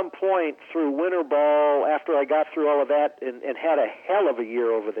at some point through winter ball, after I got through all of that and had a hell of a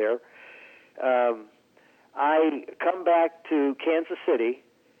year over there, I come back to Kansas City,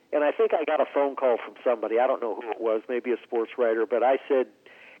 and I think I got a phone call from somebody. I don't know who it was, maybe a sports writer, but I said,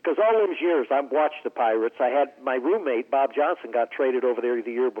 because all those years I've watched the Pirates. I had my roommate, Bob Johnson, got traded over there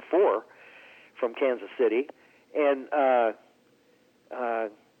the year before from Kansas City, and I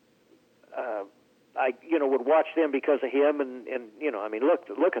would watch them because of him, and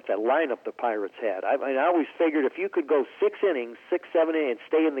look at that lineup the Pirates had. I always figured if you could go 6, 7 innings, and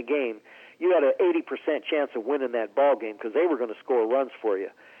stay in the game, you had an 80% chance of winning that ball game because they were going to score runs for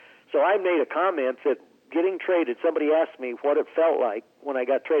you. So I made a comment that getting traded, somebody asked me what it felt like when I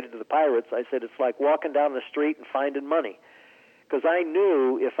got traded to the Pirates. I said it's like walking down the street and finding money, because I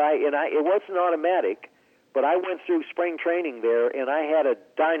knew it wasn't automatic. But I went through spring training there, and I had a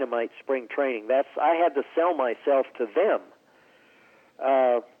dynamite spring training. I had to sell myself to them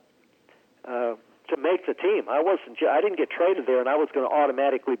to make the team. I didn't get traded there, and I was going to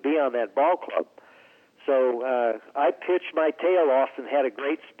automatically be on that ball club. So I pitched my tail off and had a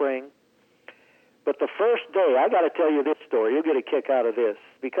great spring. But the first day, I got to tell you this story. You'll get a kick out of this,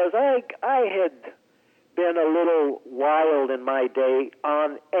 because I had been a little wild in my day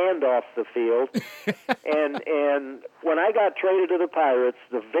on and off the field. and when I got traded to the Pirates,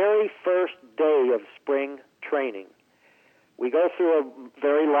 the very first day of spring training, we go through a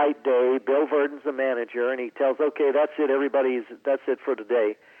very light day. Bill Verdon's the manager, and he tells, okay, that's it, that's it for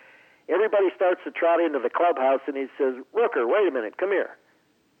today. Everybody starts to trot into the clubhouse, and he says, Rooker, wait a minute, come here.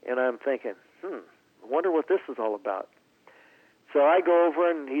 And I'm thinking, I wonder what this is all about. So I go over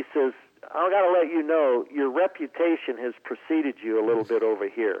and he says, I got to let you know, your reputation has preceded you a little bit over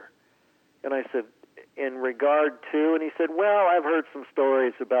here. And I said, in regard to? And he said, well, I've heard some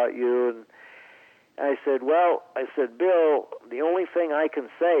stories about you. And I said, Bill, the only thing I can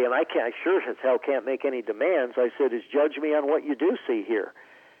say, and I sure as hell can't make any demands, I said, is judge me on what you do see here.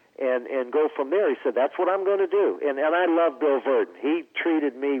 And go from there. He said, that's what I'm going to do. And I love Bill Verdon. He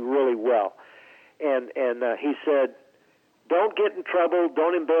treated me really well. And he said, don't get in trouble,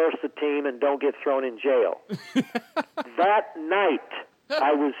 don't embarrass the team, and don't get thrown in jail. That night,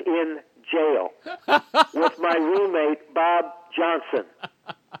 I was in jail with my roommate, Bob Johnson.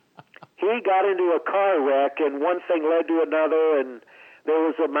 He got into a car wreck, and one thing led to another, and there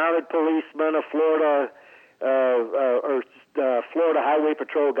was a mounted policeman, a Florida Highway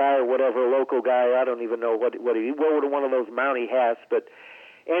Patrol guy or whatever, a local guy. I don't even know what he wore one of those Mountie hats. But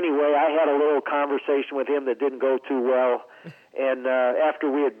anyway, I had a little conversation with him that didn't go too well. And after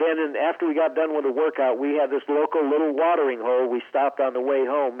we got done with the workout, we had this local little watering hole. We stopped on the way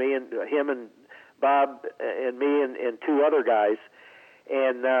home, him and Bob and me and two other guys.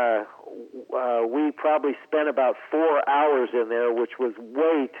 And we probably spent about 4 hours in there, which was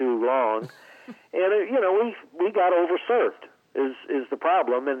way too long. And we got overserved is the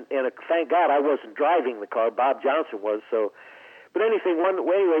problem. And thank God I wasn't driving the car. Bob Johnson was. So, but one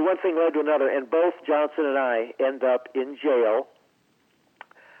thing led to another, and both Johnson and I end up in jail.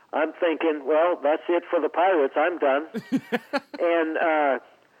 I'm thinking, well, that's it for the Pirates. I'm done.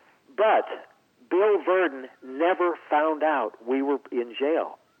 But Bill Verdon never found out we were in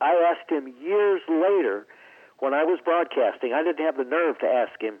jail. I asked him years later when I was broadcasting. I didn't have the nerve to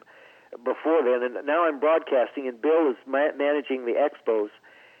ask him before then, and now I'm broadcasting, and Bill is managing the Expos.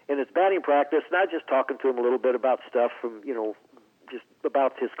 And it's batting practice, and I just talking to him a little bit about stuff from, just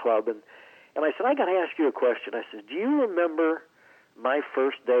about his club. And I said, I got to ask you a question. I said, do you remember my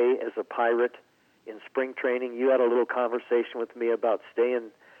first day as a Pirate in spring training? You had a little conversation with me about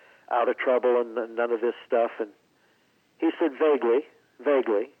staying out of trouble and none of this stuff. And he said, vaguely.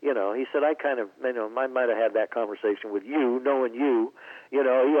 He said, I might have had that conversation with you, knowing you. He had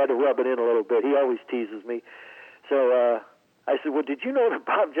to rub it in a little bit. He always teases me. So I said, well, did you know that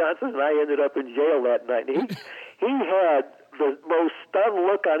Bob Johnson and I ended up in jail that night? And he had the most stunned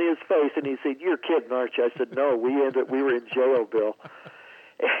look on his face, and he said, you're kidding, aren't you? I said, no, we were in jail, Bill.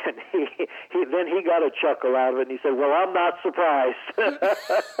 And then he got a chuckle out of it, and he said, well, I'm not surprised.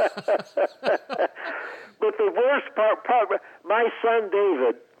 But the worst part, my son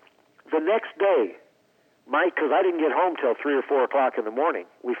David, the next day, because I didn't get home till 3 or 4 o'clock in the morning,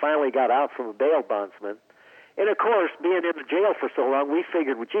 we finally got out from a bail bondsman. And, of course, being in the jail for so long, we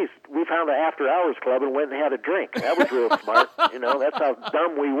figured, well, geez, we found an after-hours club and went and had a drink. That was real smart. That's how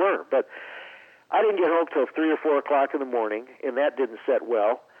dumb we were. But I didn't get home till 3 or 4 o'clock in the morning, and that didn't set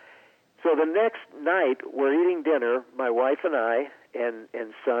well. So the next night, we're eating dinner, my wife and I, and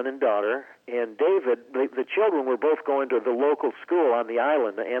son and daughter, and David, the children were both going to the local school on the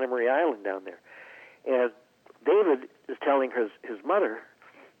island, the Anna Maria Island down there. And David is telling his mother,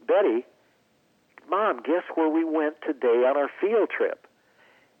 Betty, Mom, guess where we went today on our field trip?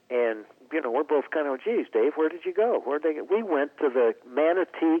 And, we're both kind of, geez, Dave, where did you go? We went to the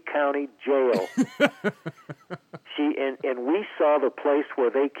Manatee County Jail. And we saw the place where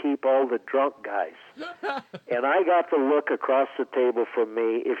they keep all the drunk guys. And I got the look across the table from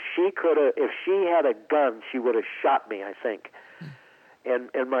me. If she had a gun, she would have shot me, I think.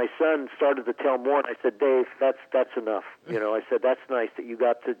 And my son started to tell more, and I said, Dave, that's enough. I said, that's nice that you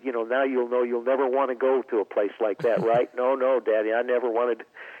got to, now you'll know you'll never want to go to a place like that, right? No, Daddy, I never wanted.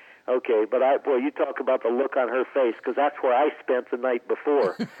 Okay, but you talk about the look on her face, because that's where I spent the night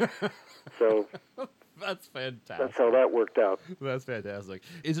before. So that's fantastic. That's how that worked out. That's fantastic.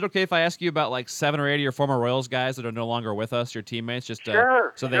 Is it okay if I ask you about like 7 or 8 of your former Royals guys that are no longer with us, your teammates? Just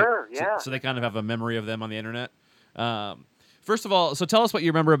sure, so they kind of have a memory of them on the internet. First of all, so tell us what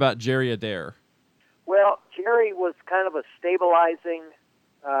you remember about Jerry Adair. Well, Jerry was kind of a stabilizing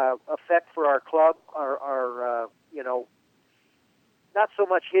effect for our club. Our not so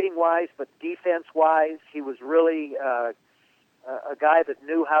much hitting-wise, but defense-wise. He was really a guy that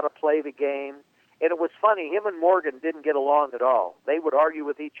knew how to play the game. And it was funny, him and Morgan didn't get along at all. They would argue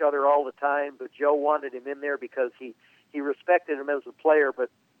with each other all the time, but Joe wanted him in there because he respected him as a player. But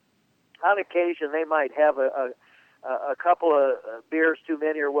on occasion, they might have a couple of beers too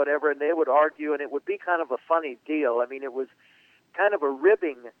many or whatever, and they would argue, and it would be kind of a funny deal. I mean, it was kind of a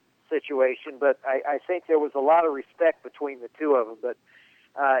ribbing situation, but I think there was a lot of respect between the two of them. But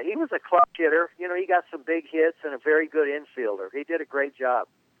he was a clutch hitter. He got some big hits and a very good infielder. He did a great job.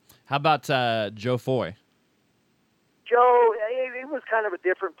 How about Joe Foy? Joe, he was kind of a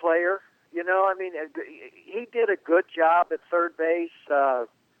different player. You know, I mean, he did a good job at third base. I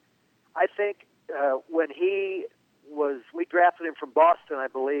think when we drafted him from Boston, I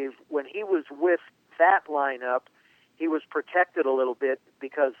believe. When he was with that lineup, he was protected a little bit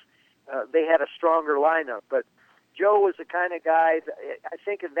because they had a stronger lineup. But Joe was the kind of guy that, I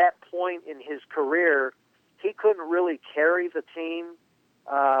think at that point in his career, he couldn't really carry the team,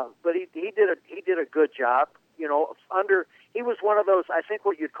 but he did a good job. You know, he was one of those, I think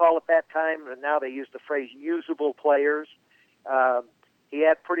what you'd call at that time, and now they use the phrase usable players. He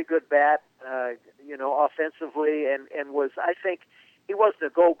had pretty good bat, offensively, and was, I think, he wasn't a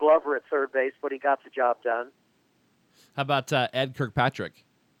Gold Glover at third base, but he got the job done. How about Ed Kirkpatrick?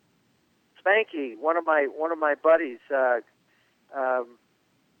 Spanky, one of my buddies.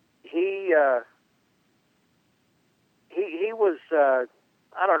 He was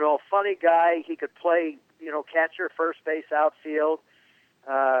I don't know, a funny guy. He could play, catcher, first base, outfield.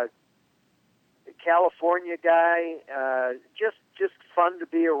 California guy, just fun to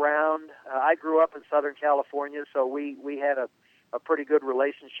be around. I grew up in Southern California, so we had a pretty good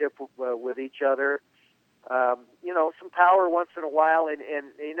relationship with each other. Some power once in a while, and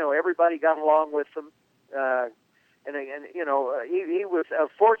everybody got along with him. He was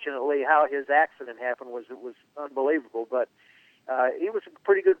fortunately how his accident happened was unbelievable, but he was a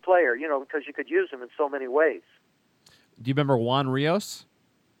pretty good player, because you could use him in so many ways. Do you remember Juan Rios?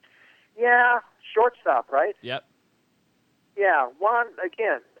 Yeah, shortstop, right? Yep. Yeah, Juan,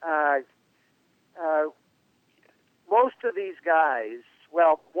 again, most of these guys,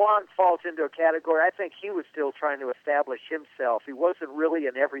 well, Juan falls into a category. I think he was still trying to establish himself. He wasn't really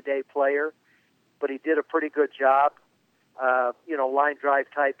an everyday player, but he did a pretty good job. Line drive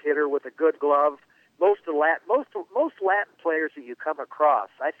type hitter with a good glove. Most Latin players that you come across,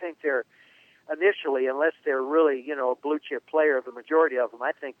 I think they're initially, unless they're really, a blue chip player, the majority of them,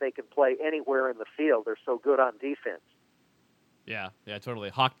 I think they can play anywhere in the field. They're so good on defense. Yeah, totally.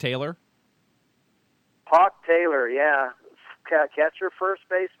 Hawk Taylor? Hawk Taylor, yeah. Catcher, first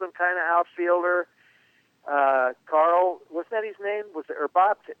baseman, kind of outfielder. Carl, was that his name? Was it, or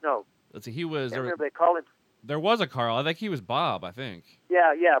Bob? No. Let's see, he was... They call him... There was a Carl. I think he was Bob, I think.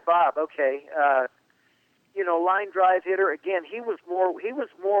 Yeah, Bob, okay. Line drive hitter. Again, he was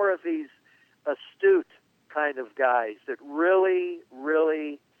more of these astute kind of guys that really,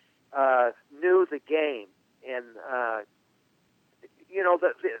 really knew the game. And,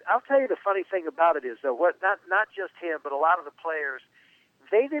 I'll tell you the funny thing about it is, though, not just him, but a lot of the players,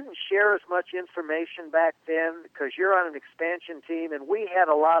 they didn't share as much information back then because you're on an expansion team, and we had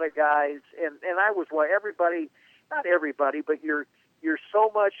a lot of guys, and I was not everybody, but you're so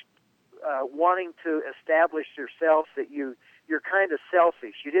much wanting to establish yourself that you're kind of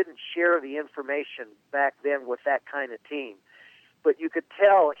selfish. You didn't share the information back then with that kind of team. But you could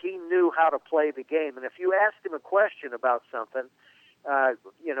tell he knew how to play the game. And if you asked him a question about something,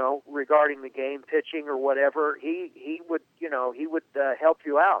 regarding the game, pitching or whatever, he would help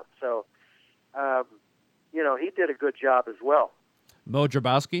you out. So, he did a good job as well. Mo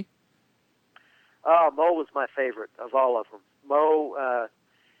Drabowski? Oh, Mo was my favorite of all of them. Mo,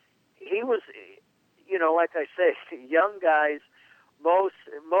 he was, like I say, young guys. Mo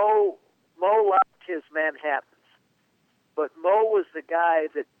liked his Manhattans, but Mo was the guy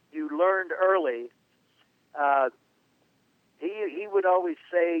that you learned early. He would always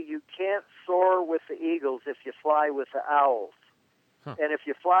say, you can't soar with the eagles if you fly with the owls. Huh. And if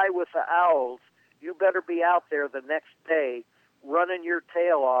you fly with the owls, you better be out there the next day running your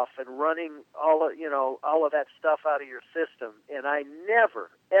tail off and running all of that stuff out of your system. And I never,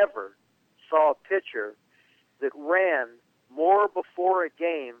 ever saw a pitcher that ran more before a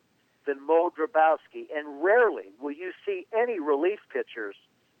game than Mo Drabowski. And rarely will you see any relief pitchers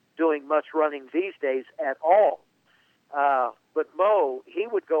doing much running these days at all. But Mo, he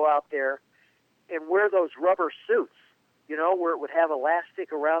would go out there and wear those rubber suits, where it would have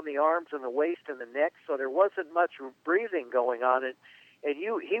elastic around the arms and the waist and the neck, so there wasn't much breathing going on. And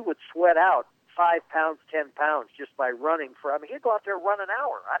he would sweat out 5 pounds, 10 pounds just by running he'd go out there and run an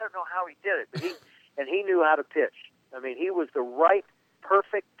hour. I don't know how he did it, but he knew how to pitch. I mean, he was the right,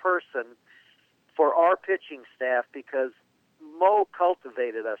 perfect person for our pitching staff because Mo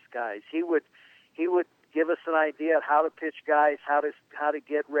cultivated us guys. He would give us an idea of how to pitch guys, how to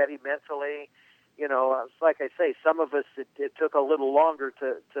get ready mentally. Like I say, some of us it took a little longer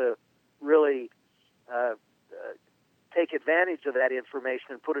to really take advantage of that information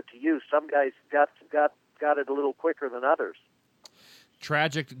and put it to use. Some guys got it a little quicker than others.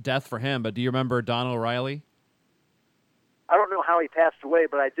 Tragic death for him, but do you remember Don O'Reilly? I don't know how he passed away,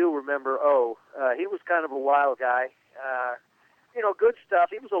 but I do remember he was kind of a wild guy. Good stuff.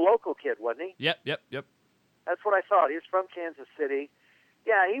 He was a local kid, wasn't he? Yep. That's what I thought. He was from Kansas City.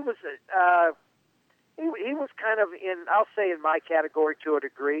 Yeah, he was. He was kind of I'll say in my category to a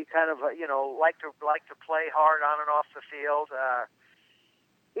degree. Kind of like to play hard on and off the field.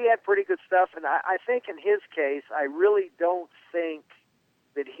 He had pretty good stuff, and I think in his case, I really don't think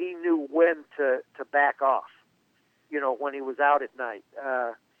that he knew when to back off. When he was out at night,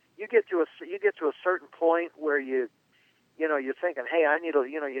 you get to a certain point where you're thinking, hey, I need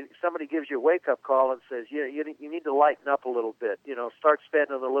somebody gives you a wake up call and says, you need to lighten up a little bit. Start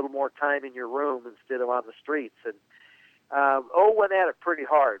spending a little more time in your room instead of on the streets. And went at it pretty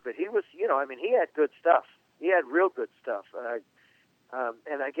hard, but he was, he had good stuff. He had real good stuff.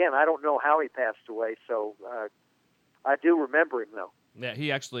 And again, I don't know how he passed away, so I do remember him though. Yeah,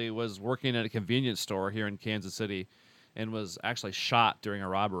 he actually was working at a convenience store here in Kansas City and was actually shot during a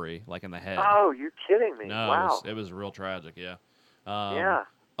robbery, like in the head. Oh, you're kidding me. No, wow. It was real tragic, yeah. Yeah.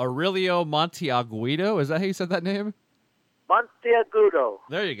 Aurelio Monteagudo, is that how you said that name? Monteagudo.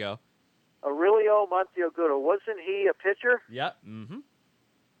 There you go. Aurelio Monteagudo. Wasn't he a pitcher? Yep. Mm-hmm.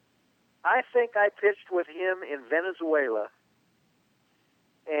 I think I pitched with him in Venezuela.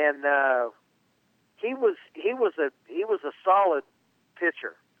 And he was a solid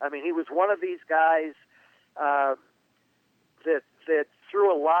pitcher. I mean, he was one of these guys that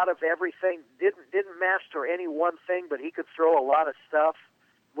threw a lot of everything. Didn't master any one thing, but he could throw a lot of stuff,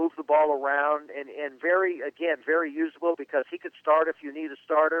 move the ball around, and very usable because he could start if you need a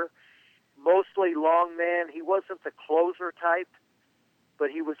starter. Mostly long man. He wasn't the closer type,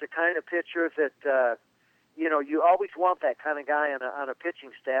 but he was the kind of pitcher that you always want that kind of guy on a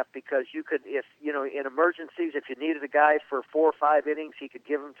pitching staff because you could, if in emergencies, if you needed a guy for 4 or 5 innings, he could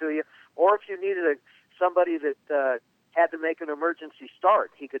give them to you, or if you needed somebody that had to make an emergency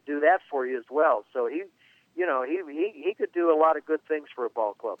start, he could do that for you as well. So he could do a lot of good things for a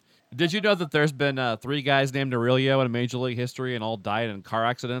ball club. Did you know that there's been 3 guys named Aurelio in Major League history and all died in car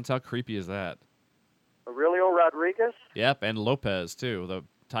accidents? How creepy is that? Aurelio Rodriguez? Yep, and Lopez too, the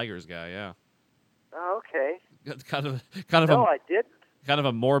Tigers guy. Yeah. Oh, okay. Kind of. No, I didn't. Kind of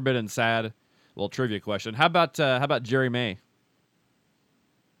a morbid and sad little trivia question. How about Jerry May?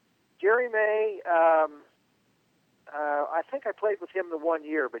 Jerry May, I think I played with him the 1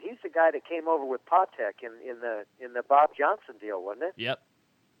 year, but he's the guy that came over with Patek in the Bob Johnson deal, wasn't it? Yep.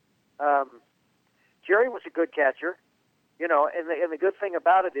 Jerry was a good catcher, and the good thing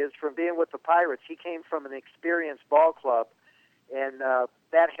about it is, from being with the Pirates, he came from an experienced ball club, and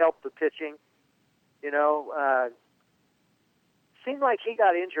that helped the pitching. Seemed like he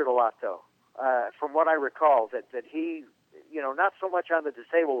got injured a lot, though, from what I recall, that he, not so much on the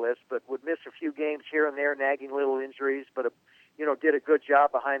disabled list, but would miss a few games here and there, nagging little injuries, but, did a good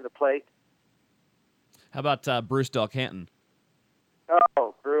job behind the plate. How about Bruce Del Canton?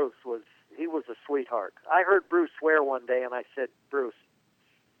 Oh, Bruce was a sweetheart. I heard Bruce swear one day, and I said, Bruce,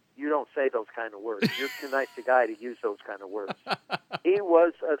 you don't say those kind of words. You're too nice a guy to use those kind of words. He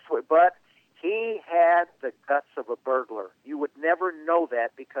was but he had the guts of a burglar. You would never know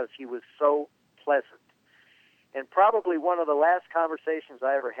that because he was so pleasant. And probably one of the last conversations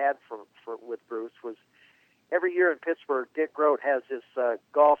I ever had with Bruce was every year in Pittsburgh, Dick Grote has this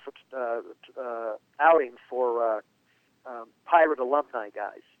golf outing for Pirate alumni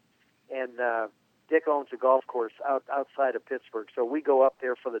guys. And Dick owns a golf course outside of Pittsburgh. So we go up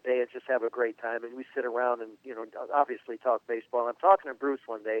there for the day and just have a great time. And we sit around and, obviously talk baseball. And I'm talking to Bruce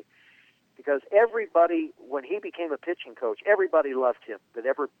one day, because everybody, when he became a pitching coach, everybody loved him that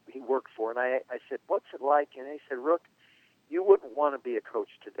ever he worked for. And I said, what's it like? And he said, Rook, you wouldn't want to be a coach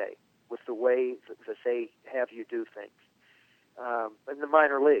today with the way that they have you do things. In the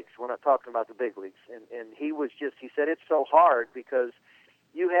minor leagues, we're not talking about the big leagues. And he said, it's so hard because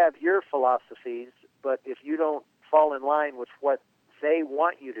you have your philosophies, but if you don't fall in line with what they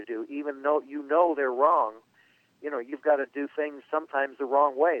want you to do, even though you know they're wrong, you've got to do things sometimes the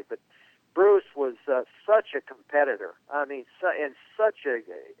wrong way. But Bruce was such a competitor. I mean,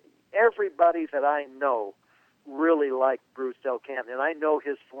 everybody that I know really liked Bruce Del Canton, and I know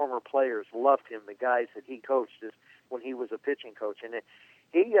his former players loved him, the guys that he coached when he was a pitching coach. And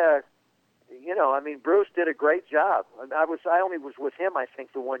Bruce did a great job. I only was with him, I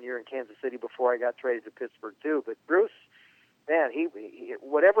think, the 1 year in Kansas City before I got traded to Pittsburgh too. But Bruce, man, he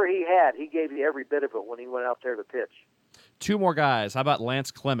whatever he had, he gave you every bit of it when he went out there to pitch. 2 more guys. How about Lance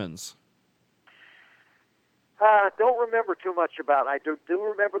Clemens? Don't remember too much about it. I do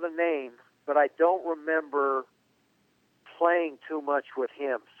remember the name, but I don't remember playing too much with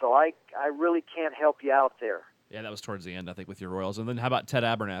him. So I really can't help you out there. Yeah, that was towards the end, I think, with your Royals. And then how about Ted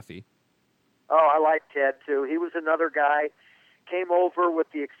Abernathy? Oh, I like Ted too. He was another guy, came over with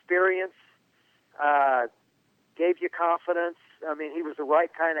the experience, gave you confidence. I mean, he was the right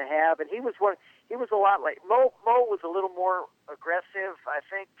kind of have, and he was a lot like Mo. Mo was a little more aggressive. I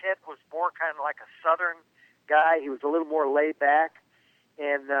think Ted was more kind of like a Southern guy. He was a little more laid back,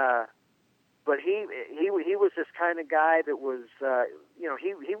 and but he was this kind of guy that was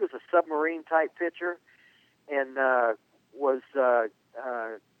he was a submarine type pitcher, and was a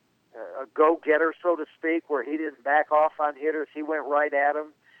go-getter, so to speak, where he didn't back off on hitters. He went right at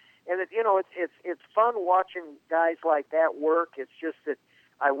them. And it's fun watching guys like that work. It's just that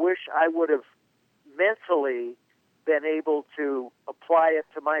I wish I would have mentally been able to apply it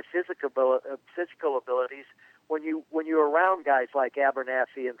to my physical abilities when you're around guys like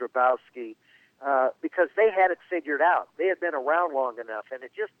Abernathy and Grabowski, because they had it figured out. They had been around long enough, and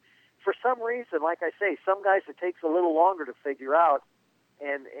it just, for some reason, like I say, some guys it takes a little longer to figure out.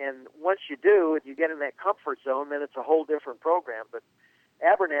 And once you do, and you get in that comfort zone, then it's a whole different program. But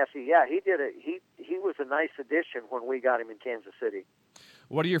Abernathy, yeah, he did it. He was a nice addition when we got him in Kansas City.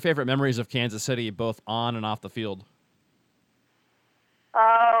 What are your favorite memories of Kansas City, both on and off the field?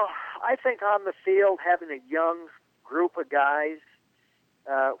 I think on the field, having a young group of guys,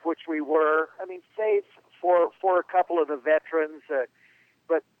 which we were. I mean, save for a couple of the veterans.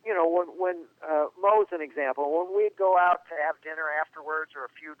 But when Mo's an example, when we'd go out to have dinner afterwards or a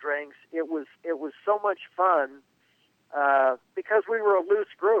few drinks, it was so much fun because we were a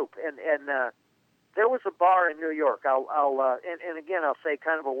loose group, and there was a bar in New York. And again, I'll say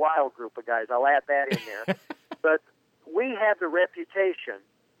kind of a wild group of guys. I'll add that in there. But we had the reputation.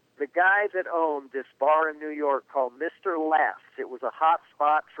 The guy that owned this bar in New York called Mr. Laughs. It was a hot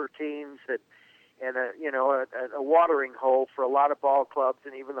spot for teams and a watering hole for a lot of ball clubs,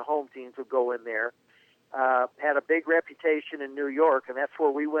 and even the home teams would go in there. Had a big reputation in New York, and that's where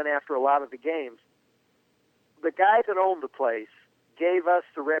we went after a lot of the games. The guy that owned the place gave us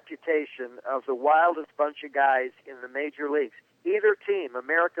the reputation of the wildest bunch of guys in the major leagues. Either team,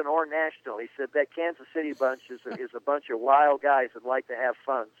 American or national, he said that Kansas City bunch is a bunch of wild guys that like to have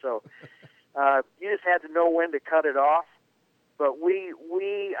fun. So you just had to know when to cut it off. But we,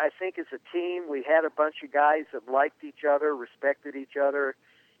 I think as a team, we had a bunch of guys that liked each other, respected each other.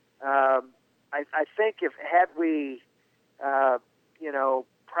 I think had we,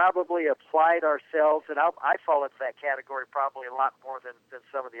 probably applied ourselves, and I fall into that category probably a lot more than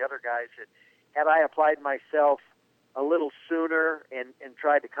some of the other guys. Had I applied myself a little sooner and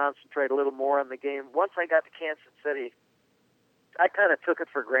tried to concentrate a little more on the game, once I got to Kansas City, I kind of took it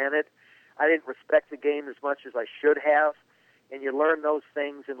for granted. I didn't respect the game as much as I should have. And you learn those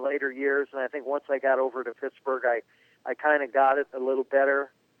things in later years. And I think once I got over to Pittsburgh, I kind of got it a little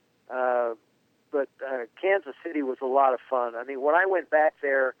better. But Kansas City was a lot of fun. I mean, when I went back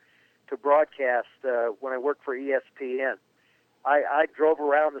there to broadcast, when I worked for ESPN, I drove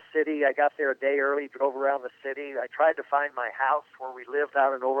around the city. I got there a day early, drove around the city. I tried to find my house where we lived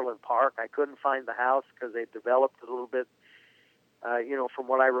out in Overland Park. I couldn't find the house because they developed a little bit, from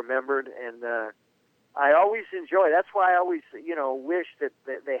what I remembered. And I always enjoy. That's why I always, wish that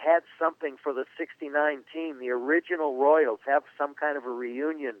they had something for the '69 team, the original Royals, have some kind of a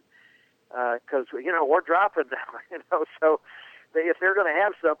reunion, because we're dropping now. So if they're going to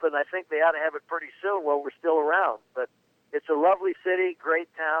have something, I think they ought to have it pretty soon while we're still around. But it's a lovely city, great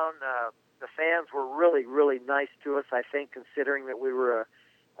town. The fans were really, really nice to us, I think, considering that we were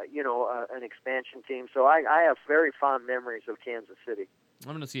an expansion team. So I have very fond memories of Kansas City.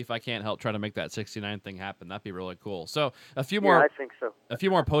 I'm going to see if I can't help try to make that 69 thing happen. That'd be really cool. So a few more. Yeah, I think so. A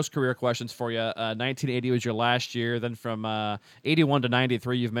few more post-career questions for you. 1980 was your last year. Then from 81 to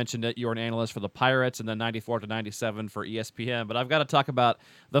 93, you've mentioned it. You were an analyst for the Pirates, and then 94 to 97 for ESPN. But I've got to talk about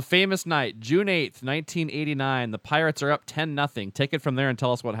the famous night, June 8th, 1989. The Pirates are up 10-0. Take it from there and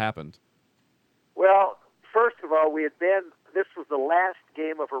tell us what happened. Well, first of all, this was the last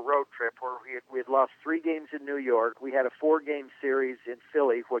game of a road trip where we had lost 3 games in New York. We had a 4-game series in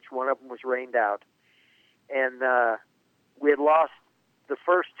Philly, which one of them was rained out. And we had lost the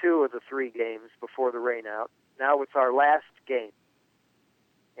first 2 of the 3 games before the rain out. Now it's our last game.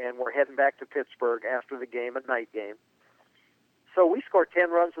 And we're heading back to Pittsburgh after the game, a night game. So we scored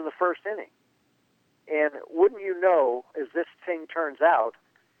 10 runs in the first inning. And wouldn't you know, as this thing turns out,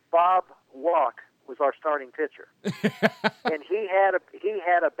 Bob Walk was our starting pitcher. And he had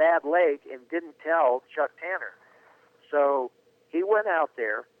a bad leg and didn't tell Chuck Tanner. So he went out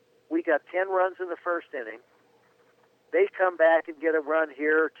there. We got 10 runs in the first inning. They come back and get a run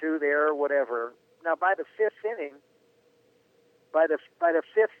here or 2 there or whatever. Now by the 5th inning,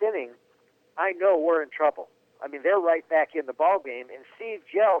 I know we're in trouble. I mean, they're right back in the ball game. And Steve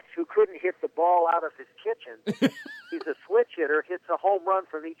Jeltz, who couldn't hit the ball out of his kitchen, he's a switch hitter, hits a home run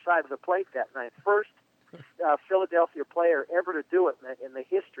from each side of the plate that night. First Philadelphia player ever to do it in the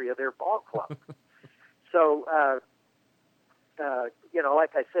history of their ball club. So,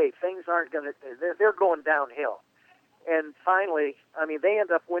 like I say, things aren't going to, they're going downhill. And finally, I mean, they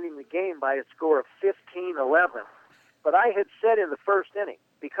end up winning the game by a score of 15-11. But I had said in the first inning,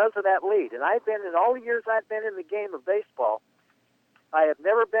 because of that lead, and I've been in all the years I've been in the game of baseball, I have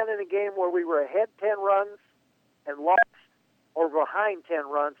never been in a game where we were ahead 10 runs and lost, or behind 10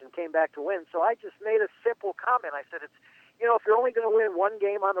 runs and came back to win. So I just made a simple comment. I said, if you're only going to win one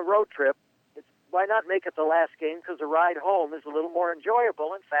game on the road trip, why not make it the last game? Because the ride home is a little more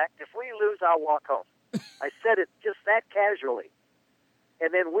enjoyable. In fact, if we lose, I'll walk home. I said it just that casually.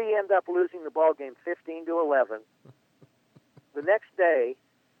 And then we end up losing the ball game 15-11. The next day,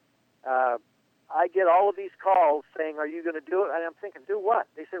 I get all of these calls saying, are you going to do it? And I'm thinking, do what?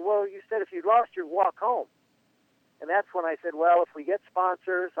 They said, well, you said if you lost, you'd walk home. And that's when I said, well, if we get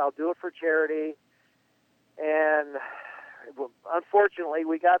sponsors, I'll do it for charity. And unfortunately,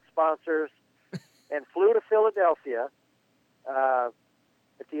 we got sponsors and flew to Philadelphia at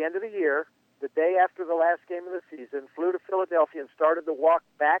the end of the year, the day after the last game of the season, flew to Philadelphia and started the walk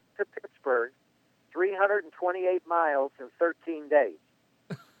back to Pittsburgh, 328 miles in 13 days.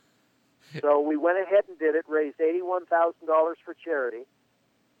 So we went ahead and did it, raised $81,000 for charity,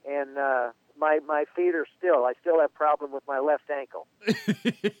 and my feet are I still have problem with my left ankle.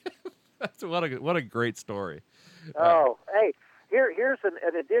 That's what a great story. Oh, hey, here's an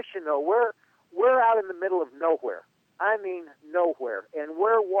addition though. We're out in the middle of nowhere. I mean nowhere, and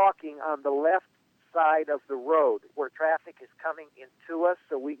we're walking on the left side of the road where traffic is coming into us.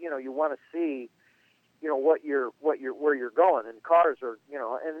 So you want to see, where you're going, and cars are,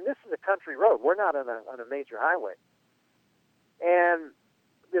 and this is a country road. We're not on a major highway. And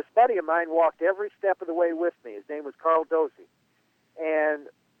this buddy of mine walked every step of the way with me. His name was Carl Dozy. And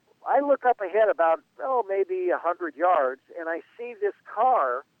I look up ahead about, maybe 100 yards, and I see this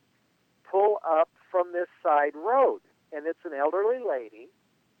car pull up from this side road. And it's an elderly lady,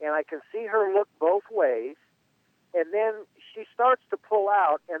 and I can see her look both ways. And then she starts to pull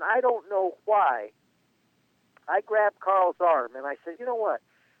out, and I don't know why. I grabbed Carl's arm, and I said, you know what?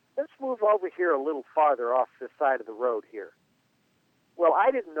 Let's move over here a little farther off this side of the road here. Well,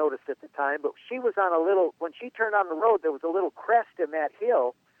 I didn't notice at the time, but she was on when she turned on the road, there was a little crest in that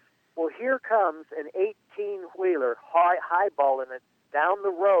hill. Well, here comes an 18-wheeler highballing it down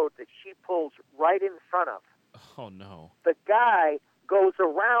the road that she pulls right in front of. Oh, no. The guy goes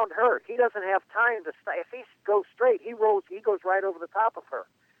around her. He doesn't have time to stay. If he goes straight, he goes right over the top of her.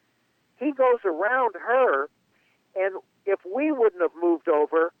 He goes around her, and if we wouldn't have moved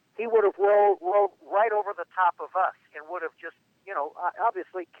over, he would have rolled right over the top of us and would have just,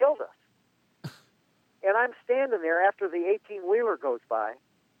 obviously killed us. And I'm standing there after the 18-wheeler goes by,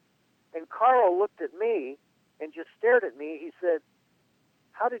 and Carl looked at me and just stared at me. He said,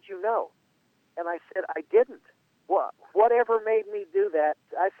 how did you know? And I said, I didn't. Whatever made me do that,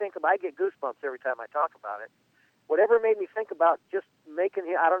 I get goosebumps every time I talk about it. Whatever made me think about just making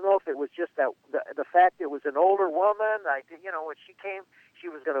him, I don't know if it was just that the fact it was an older woman. When she came, she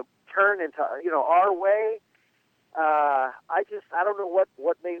was going to turn into, our way. I don't know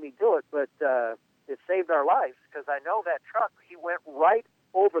what made me do it, but it saved our lives, because I know that truck, he went right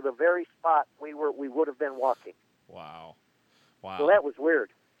over the very spot we would have been walking. Wow. So that was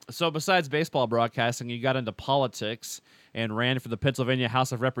weird. So besides baseball broadcasting, you got into politics and ran for the Pennsylvania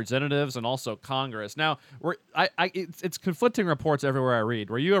House of Representatives and also Congress. Now, it's conflicting reports everywhere I read.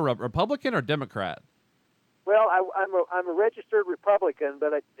 Were you a Republican or Democrat? Well, I'm a registered Republican,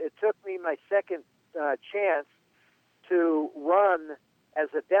 but it took me my second chance to run as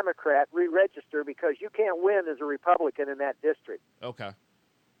a Democrat, re-register, because you can't win as a Republican in that district. Okay.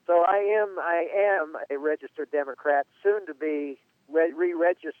 So I am a registered Democrat, soon to be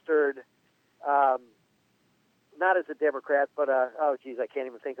re-registered, not as a Democrat, but I can't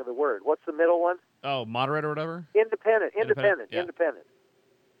even think of the word. What's the middle one? Oh, moderate or whatever? Independent. Yeah.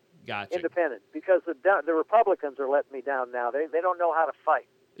 Gotcha. Independent, because the Republicans are letting me down now. They don't know how to fight.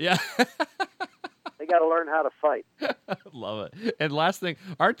 Yeah. They got to learn how to fight. Love it. And last thing,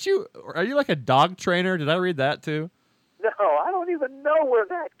 are you like a dog trainer? Did I read that too? No, I don't even know where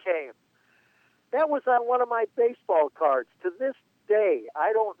that came. That was on one of my baseball cards. To this day,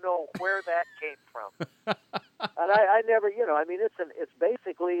 I don't know where that came from. And I never, it's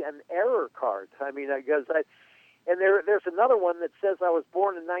basically an error card. There's another one that says I was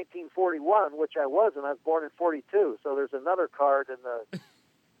born in 1941, which I wasn't. I was born in 42. So there's another card in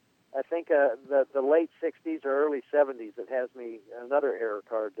I think the late 60s or early 70s. It has me another error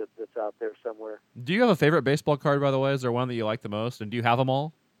card that's out there somewhere. Do you have a favorite baseball card, by the way? Is there one that you like the most? And do you have them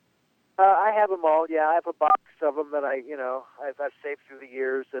all? I have them all. Yeah, I have a box of them that I've saved through the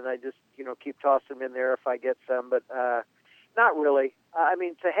years, and I just keep tossing them in there if I get some. But not really. I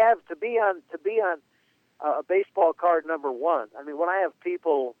mean, to be on a baseball card number one. I mean, when I have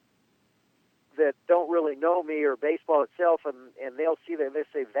people that don't really know me or baseball itself, and they'll see that and they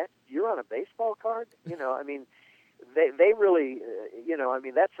say, "That you're on a baseball card?" I mean, they really, I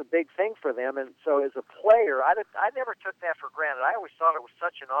mean, that's a big thing for them. And so as a player, I never took that for granted. I always thought it was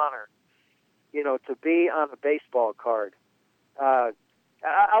such an honor, to be on a baseball card.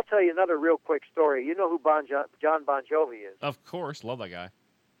 I'll tell you another real quick story. You know who John Bon Jovi is? Of course. Love that guy.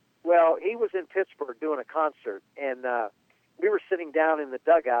 Well, he was in Pittsburgh doing a concert, and we were sitting down in the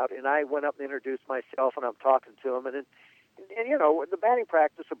dugout, and I went up and introduced myself, and I'm talking to him, and in the batting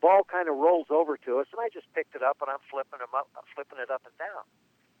practice, a ball kind of rolls over to us, and I just picked it up, and I'm flipping it up and down.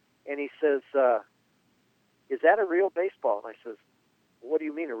 And he says, "Is that a real baseball?" And I says, "What do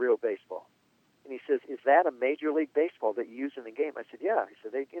you mean a real baseball?" And he says, "Is that a Major League Baseball that you use in the game?" I said, "Yeah." He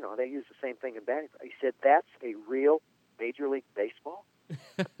said, they use the same thing in batting practice. He said, "That's a real Major League Baseball?"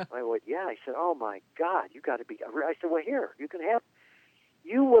 I went, "Yeah." He said, "Oh my God, you got to be." I said, "Well, here, you can have."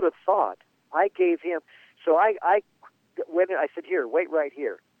 You would have thought I gave him. So I went in, I said, "Here, wait right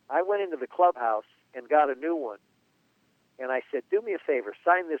here." I went into the clubhouse and got a new one, and I said, "Do me a favor,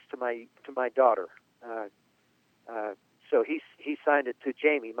 sign this to my daughter." So he signed it to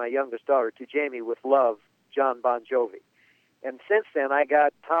Jamie, my youngest daughter, to Jamie with love, John Bon Jovi. And since then, I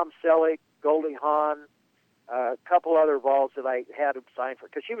got Tom Selleck, Goldie Hawn, a couple other balls that I had him sign for,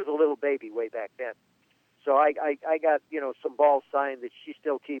 because she was a little baby way back then. So I got some balls signed that she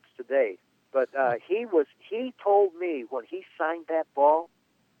still keeps today. But he told me when he signed that ball,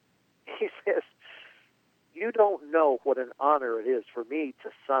 he says, "You don't know what an honor it is for me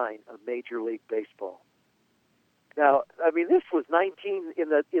to sign a Major League Baseball." Now, I mean, this was in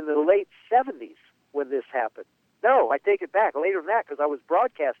the late 70s when this happened. No, I take it back, later than that, because I was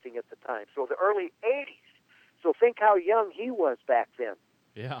broadcasting at the time. So the early 80s. So think how young he was back then.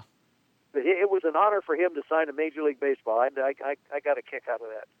 Yeah. But it was an honor for him to sign a Major League Baseball. I got a kick out of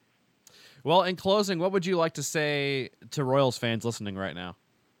that. Well, in closing, what would you like to say to Royals fans listening right now?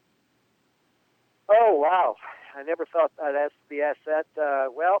 Oh, wow. I never thought I'd be asked that.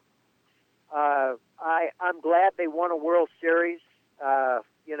 I'm glad they won a World Series.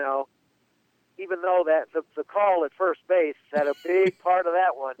 Even though that the call at first base had a big part of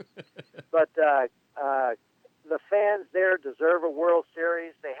that one. But the fans there deserve a World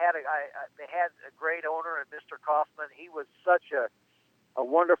Series. They had a great owner, and Mr. Kaufman. He was such a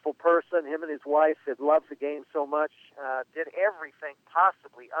wonderful person. Him and his wife had loved the game so much. Did everything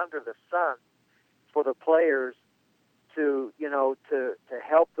possibly under the sun for the players to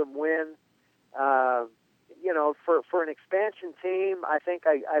help them win. For an expansion team, I think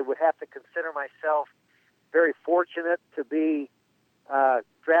I would have to consider myself very fortunate to be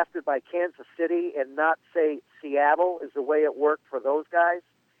drafted by Kansas City and not, say, Seattle is the way it worked for those guys.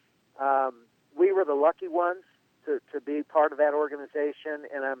 We were the lucky ones to be part of that organization,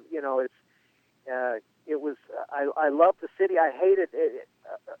 and I love the city. I hated it,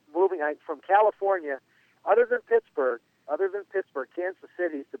 moving from California. Other than Pittsburgh, Kansas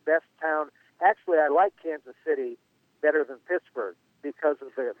City is the best town. Actually, I like Kansas City better than Pittsburgh because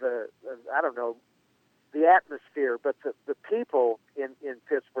of the atmosphere. But the people in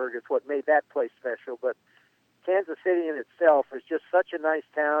Pittsburgh is what made that place special. But Kansas City in itself is just such a nice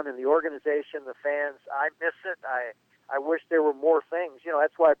town, and the organization, the fans, I miss it. I wish there were more things.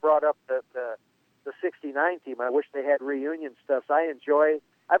 That's why I brought up the 69 team. I wish they had reunion stuff.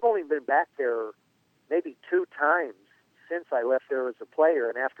 I've only been back there maybe 2 times since I left there as a player,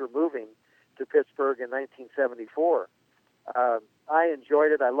 and after moving to Pittsburgh in 1974. I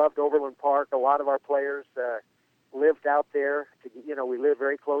enjoyed it. I loved Overland Park. A lot of our players lived out there. We lived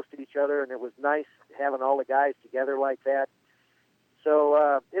very close to each other, and it was nice having all the guys together like that.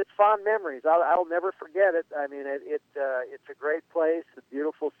 So it's fond memories. I'll never forget it. I mean, it's a great place, a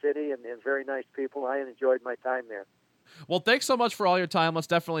beautiful city, and very nice people. I enjoyed my time there. Well, thanks so much for all your time. Let's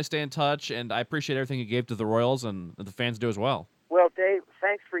definitely stay in touch, and I appreciate everything you gave to the Royals, and the fans do as well. Well, Dave,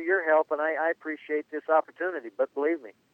 thanks for your help, and I appreciate this opportunity, but believe me,